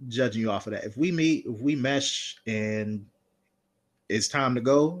not judging you off of that. If we meet, if we mesh, and it's time to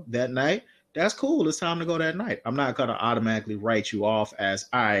go that night, that's cool. It's time to go that night. I'm not gonna automatically write you off as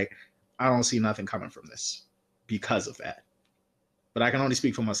I don't see nothing coming from this because of that. But I can only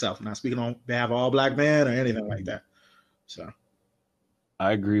speak for myself. I'm not speaking on behalf of all black men or anything like that. So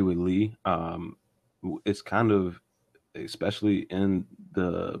I agree with Lee. It's kind of, especially in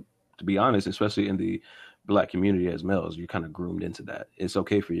the, to be honest, especially in the black community as males, you're kind of groomed into that. It's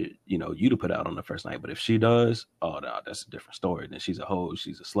okay for you, you to put out on the first night, but if she does, oh no, that's a different story. Then she's a hoe,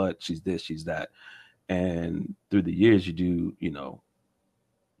 she's a slut, she's this, she's that. And through the years, you do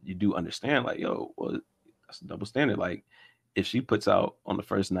understand, like, yo, well, that's a double standard. Like, if she puts out on the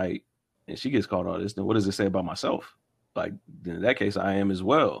first night and she gets caught on this, then what does it say about myself? Like, then in that case, I am as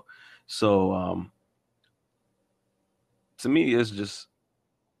well. So to me, it's just,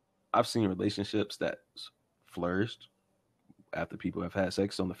 I've seen relationships that flourished after people have had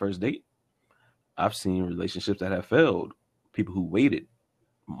sex on the first date. I've seen relationships that have failed. People who waited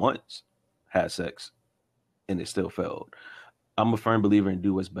months had sex and it still failed. I'm a firm believer in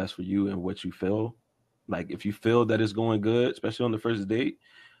do what's best for you and what you feel. Like, if you feel that it's going good, especially on the first date,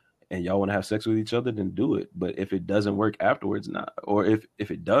 and y'all want to have sex with each other, then do it. But if it doesn't work afterwards, not, or if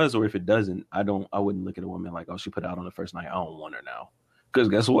it does, or if it doesn't, I wouldn't look at a woman like, oh, she put out on the first night, I don't want her now. Because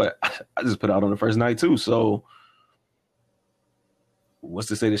guess what? I just put out on the first night too. So what's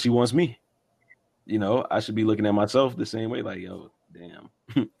to say that she wants me? I should be looking at myself the same way. Like, yo, damn,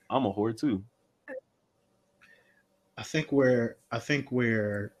 I'm a whore too. I think we're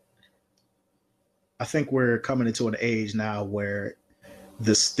coming into an age now where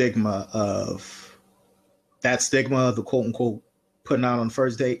the stigma of the quote unquote putting out on the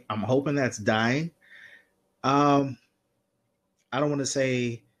first date, I'm hoping that's dying. I don't want to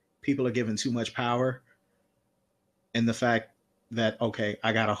say people are given too much power in the fact that, okay,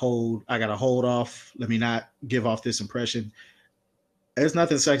 I gotta hold off. Let me not give off this impression. There's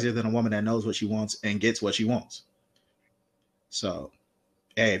nothing sexier than a woman that knows what she wants and gets what she wants. So,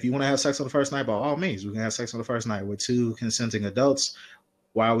 hey, if you want to have sex on the first night, by all means, we can have sex on the first night with two consenting adults.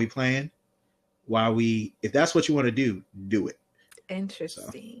 Why are we playing? If that's what you want to do it. Interesting.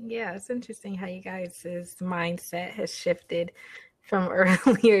 So. Yeah, it's interesting how you guys' mindset has shifted from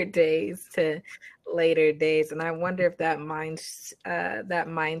earlier days to later days, and I wonder if that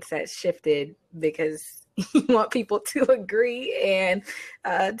mindset shifted because you want people to agree and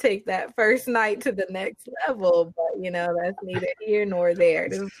take that first night to the next level. But that's neither here nor there.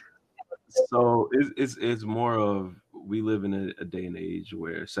 So it's more of, we live in a day and age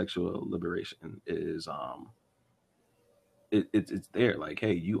where sexual liberation is it's there. Like,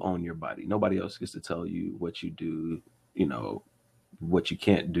 hey, you own your body. Nobody else gets to tell you what you do, what you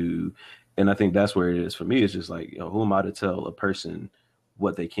can't do. And I think that's where it is for me. It's just like, who am I to tell a person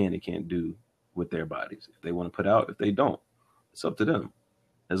what they can and can't do with their bodies? If they want to put out, if they don't, it's up to them.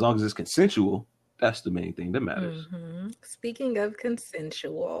 As long as it's consensual, that's the main thing that matters. Mm-hmm. Speaking of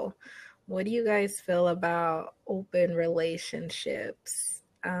consensual, what do you guys feel about open relationships?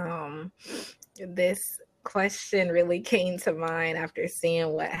 This question really came to mind after seeing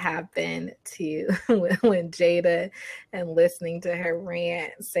what happened to when Jada, and listening to her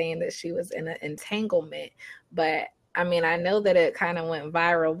rant saying that she was in an entanglement. But I mean, I know that it kind of went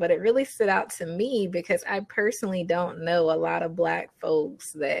viral, but it really stood out to me because I personally don't know a lot of Black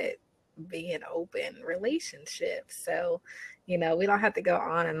folks that be in open relationships. So, we don't have to go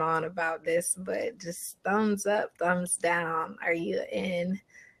on and on about this, but just thumbs up, thumbs down. Are you in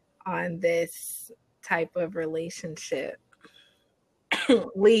on this type of relationship?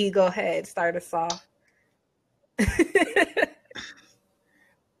 Lee, go ahead, start us off.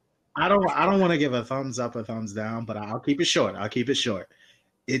 I don't want to give a thumbs up or thumbs down, but I'll keep it short.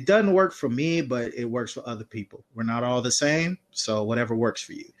 It doesn't work for me, but it works for other people. We're not all the same, so whatever works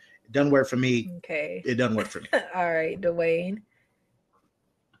for you. It doesn't work for me. Okay. It doesn't work for me. All right, Dwayne.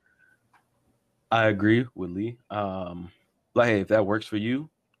 I agree with Lee. Like, hey, if that works for you,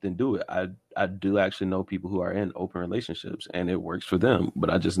 then do it. I do actually know people who are in open relationships and it works for them, but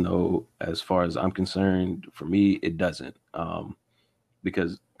I just know, as far as I'm concerned, for me, it doesn't.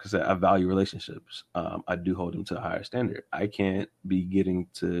 Because I value relationships. I do hold them to a higher standard. I can't be getting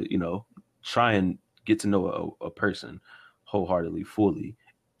to, try and get to know a person wholeheartedly, fully,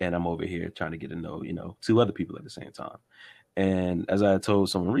 and I'm over here trying to get to know, two other people at the same time. And as I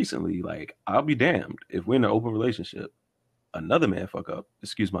told someone recently, like, I'll be damned if we're in an open relationship, another man fuck up,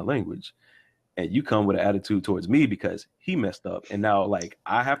 excuse my language, and you come with an attitude towards me because he messed up, and now, like,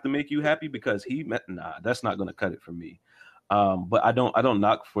 I have to make you happy because nah, that's not going to cut it for me. But I don't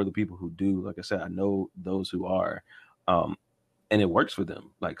knock for the people who do. Like I said, I know those who are. and it works for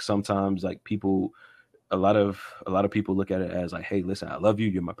them. Like sometimes like people, a lot of people look at it as like, hey, listen, I love you,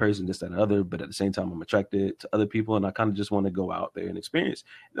 you're my person, this, that, and other, but at the same time I'm attracted to other people and I kind of just want to go out there and experience.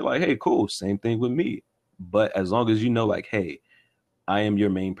 They're like, hey, cool, same thing with me. But as long as you know, like, hey, I am your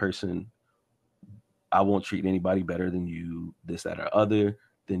main person, I won't treat anybody better than you, this, that, or other,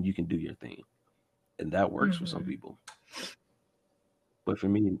 then you can do your thing. And that works for some people. But for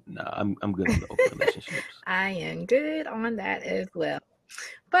me, nah, I'm good on the open relationships. I am good on that as well.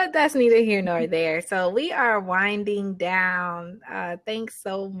 But that's neither here nor there. So we are winding down. Thanks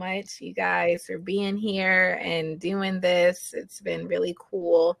so much, you guys, for being here and doing this. It's been really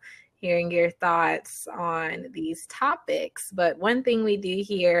cool hearing your thoughts on these topics. But one thing we do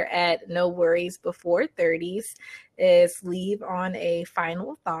here at No Worries Before 30s is leave on a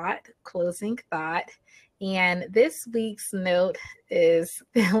final thought, closing thought. And this week's note is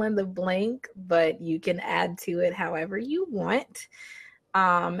fill in the blank, but you can add to it however you want.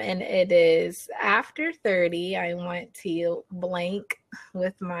 And it is after 30, I want to blank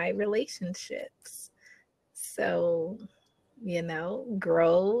with my relationships. So,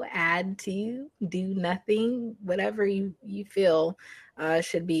 grow, add to, do nothing, whatever you feel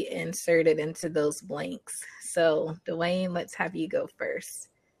should be inserted into those blanks. So, Dwayne, let's have you go first.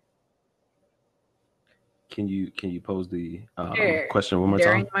 Can you pose the question one more time?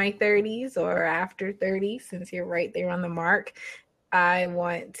 During my my 30s or after 30, since you're right there on the mark, I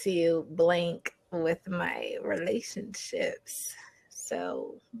want to blank with my relationships.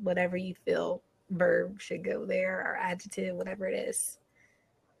 So whatever you feel, verb should go there or adjective, whatever it is.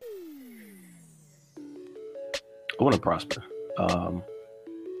 I want to prosper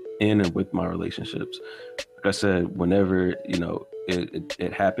in and with my relationships. Like I said, whenever,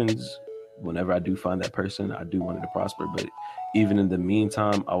 it happens, whenever I do find that person, I do want it to prosper. But even in the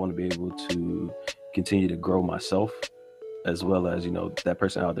meantime, I want to be able to continue to grow myself, as well as, that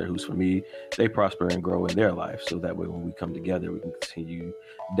person out there who's for me, they prosper and grow in their life. So that way, when we come together, we can continue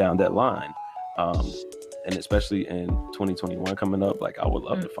down that line. And especially in 2021 coming up, like I would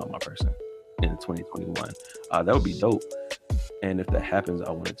love to find my person in 2021. That would be dope. And if that happens, I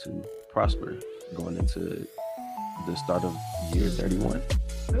want it to prosper going into the start of year 31.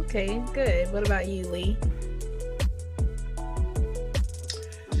 Okay, good. What about you, Lee?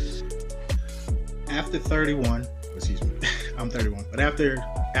 After 31, excuse me, I'm 31, but after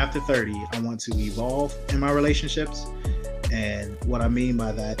 30, I want to evolve in my relationships. And what I mean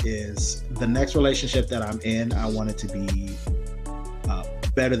by that is the next relationship that I'm in, I want it to be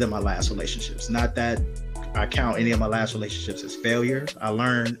better than my last relationships. Not that I count any of my last relationships as failure.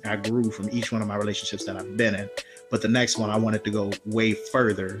 I grew from each one of my relationships that I've been in. But the next one, I want it to go way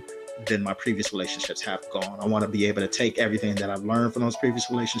further than my previous relationships have gone. I want to be able to take everything that I've learned from those previous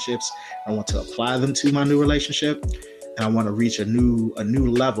relationships. I want to apply them to my new relationship. And I want to reach a new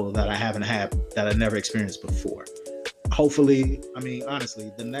level that I haven't had, that I never experienced before. Hopefully, honestly,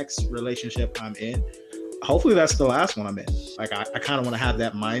 the next relationship I'm in, hopefully that's the last one I'm in. Like, I kind of want to have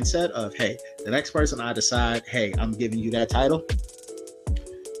that mindset of, hey, the next person I decide, hey, I'm giving you that title.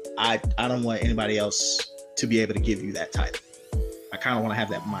 I don't want anybody else to be able to give you that title. I kind of want to have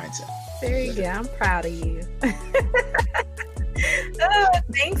that mindset. There you go. I'm proud of you.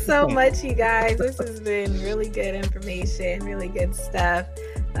 Thanks so much, you guys. This has been really good information, really good stuff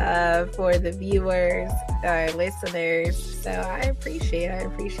for the viewers, our listeners. So I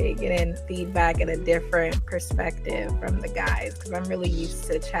appreciate getting feedback and a different perspective from the guys, because I'm really used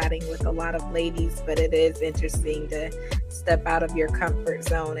to chatting with a lot of ladies, but it is interesting to step out of your comfort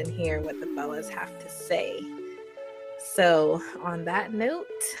zone and hear what the fellas have to say. So on that note,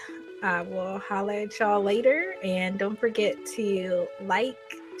 I will holler at y'all later, and don't forget to like,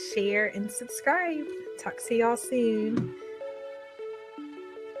 share, and subscribe. Talk to y'all soon.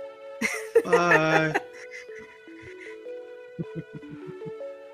 Bye.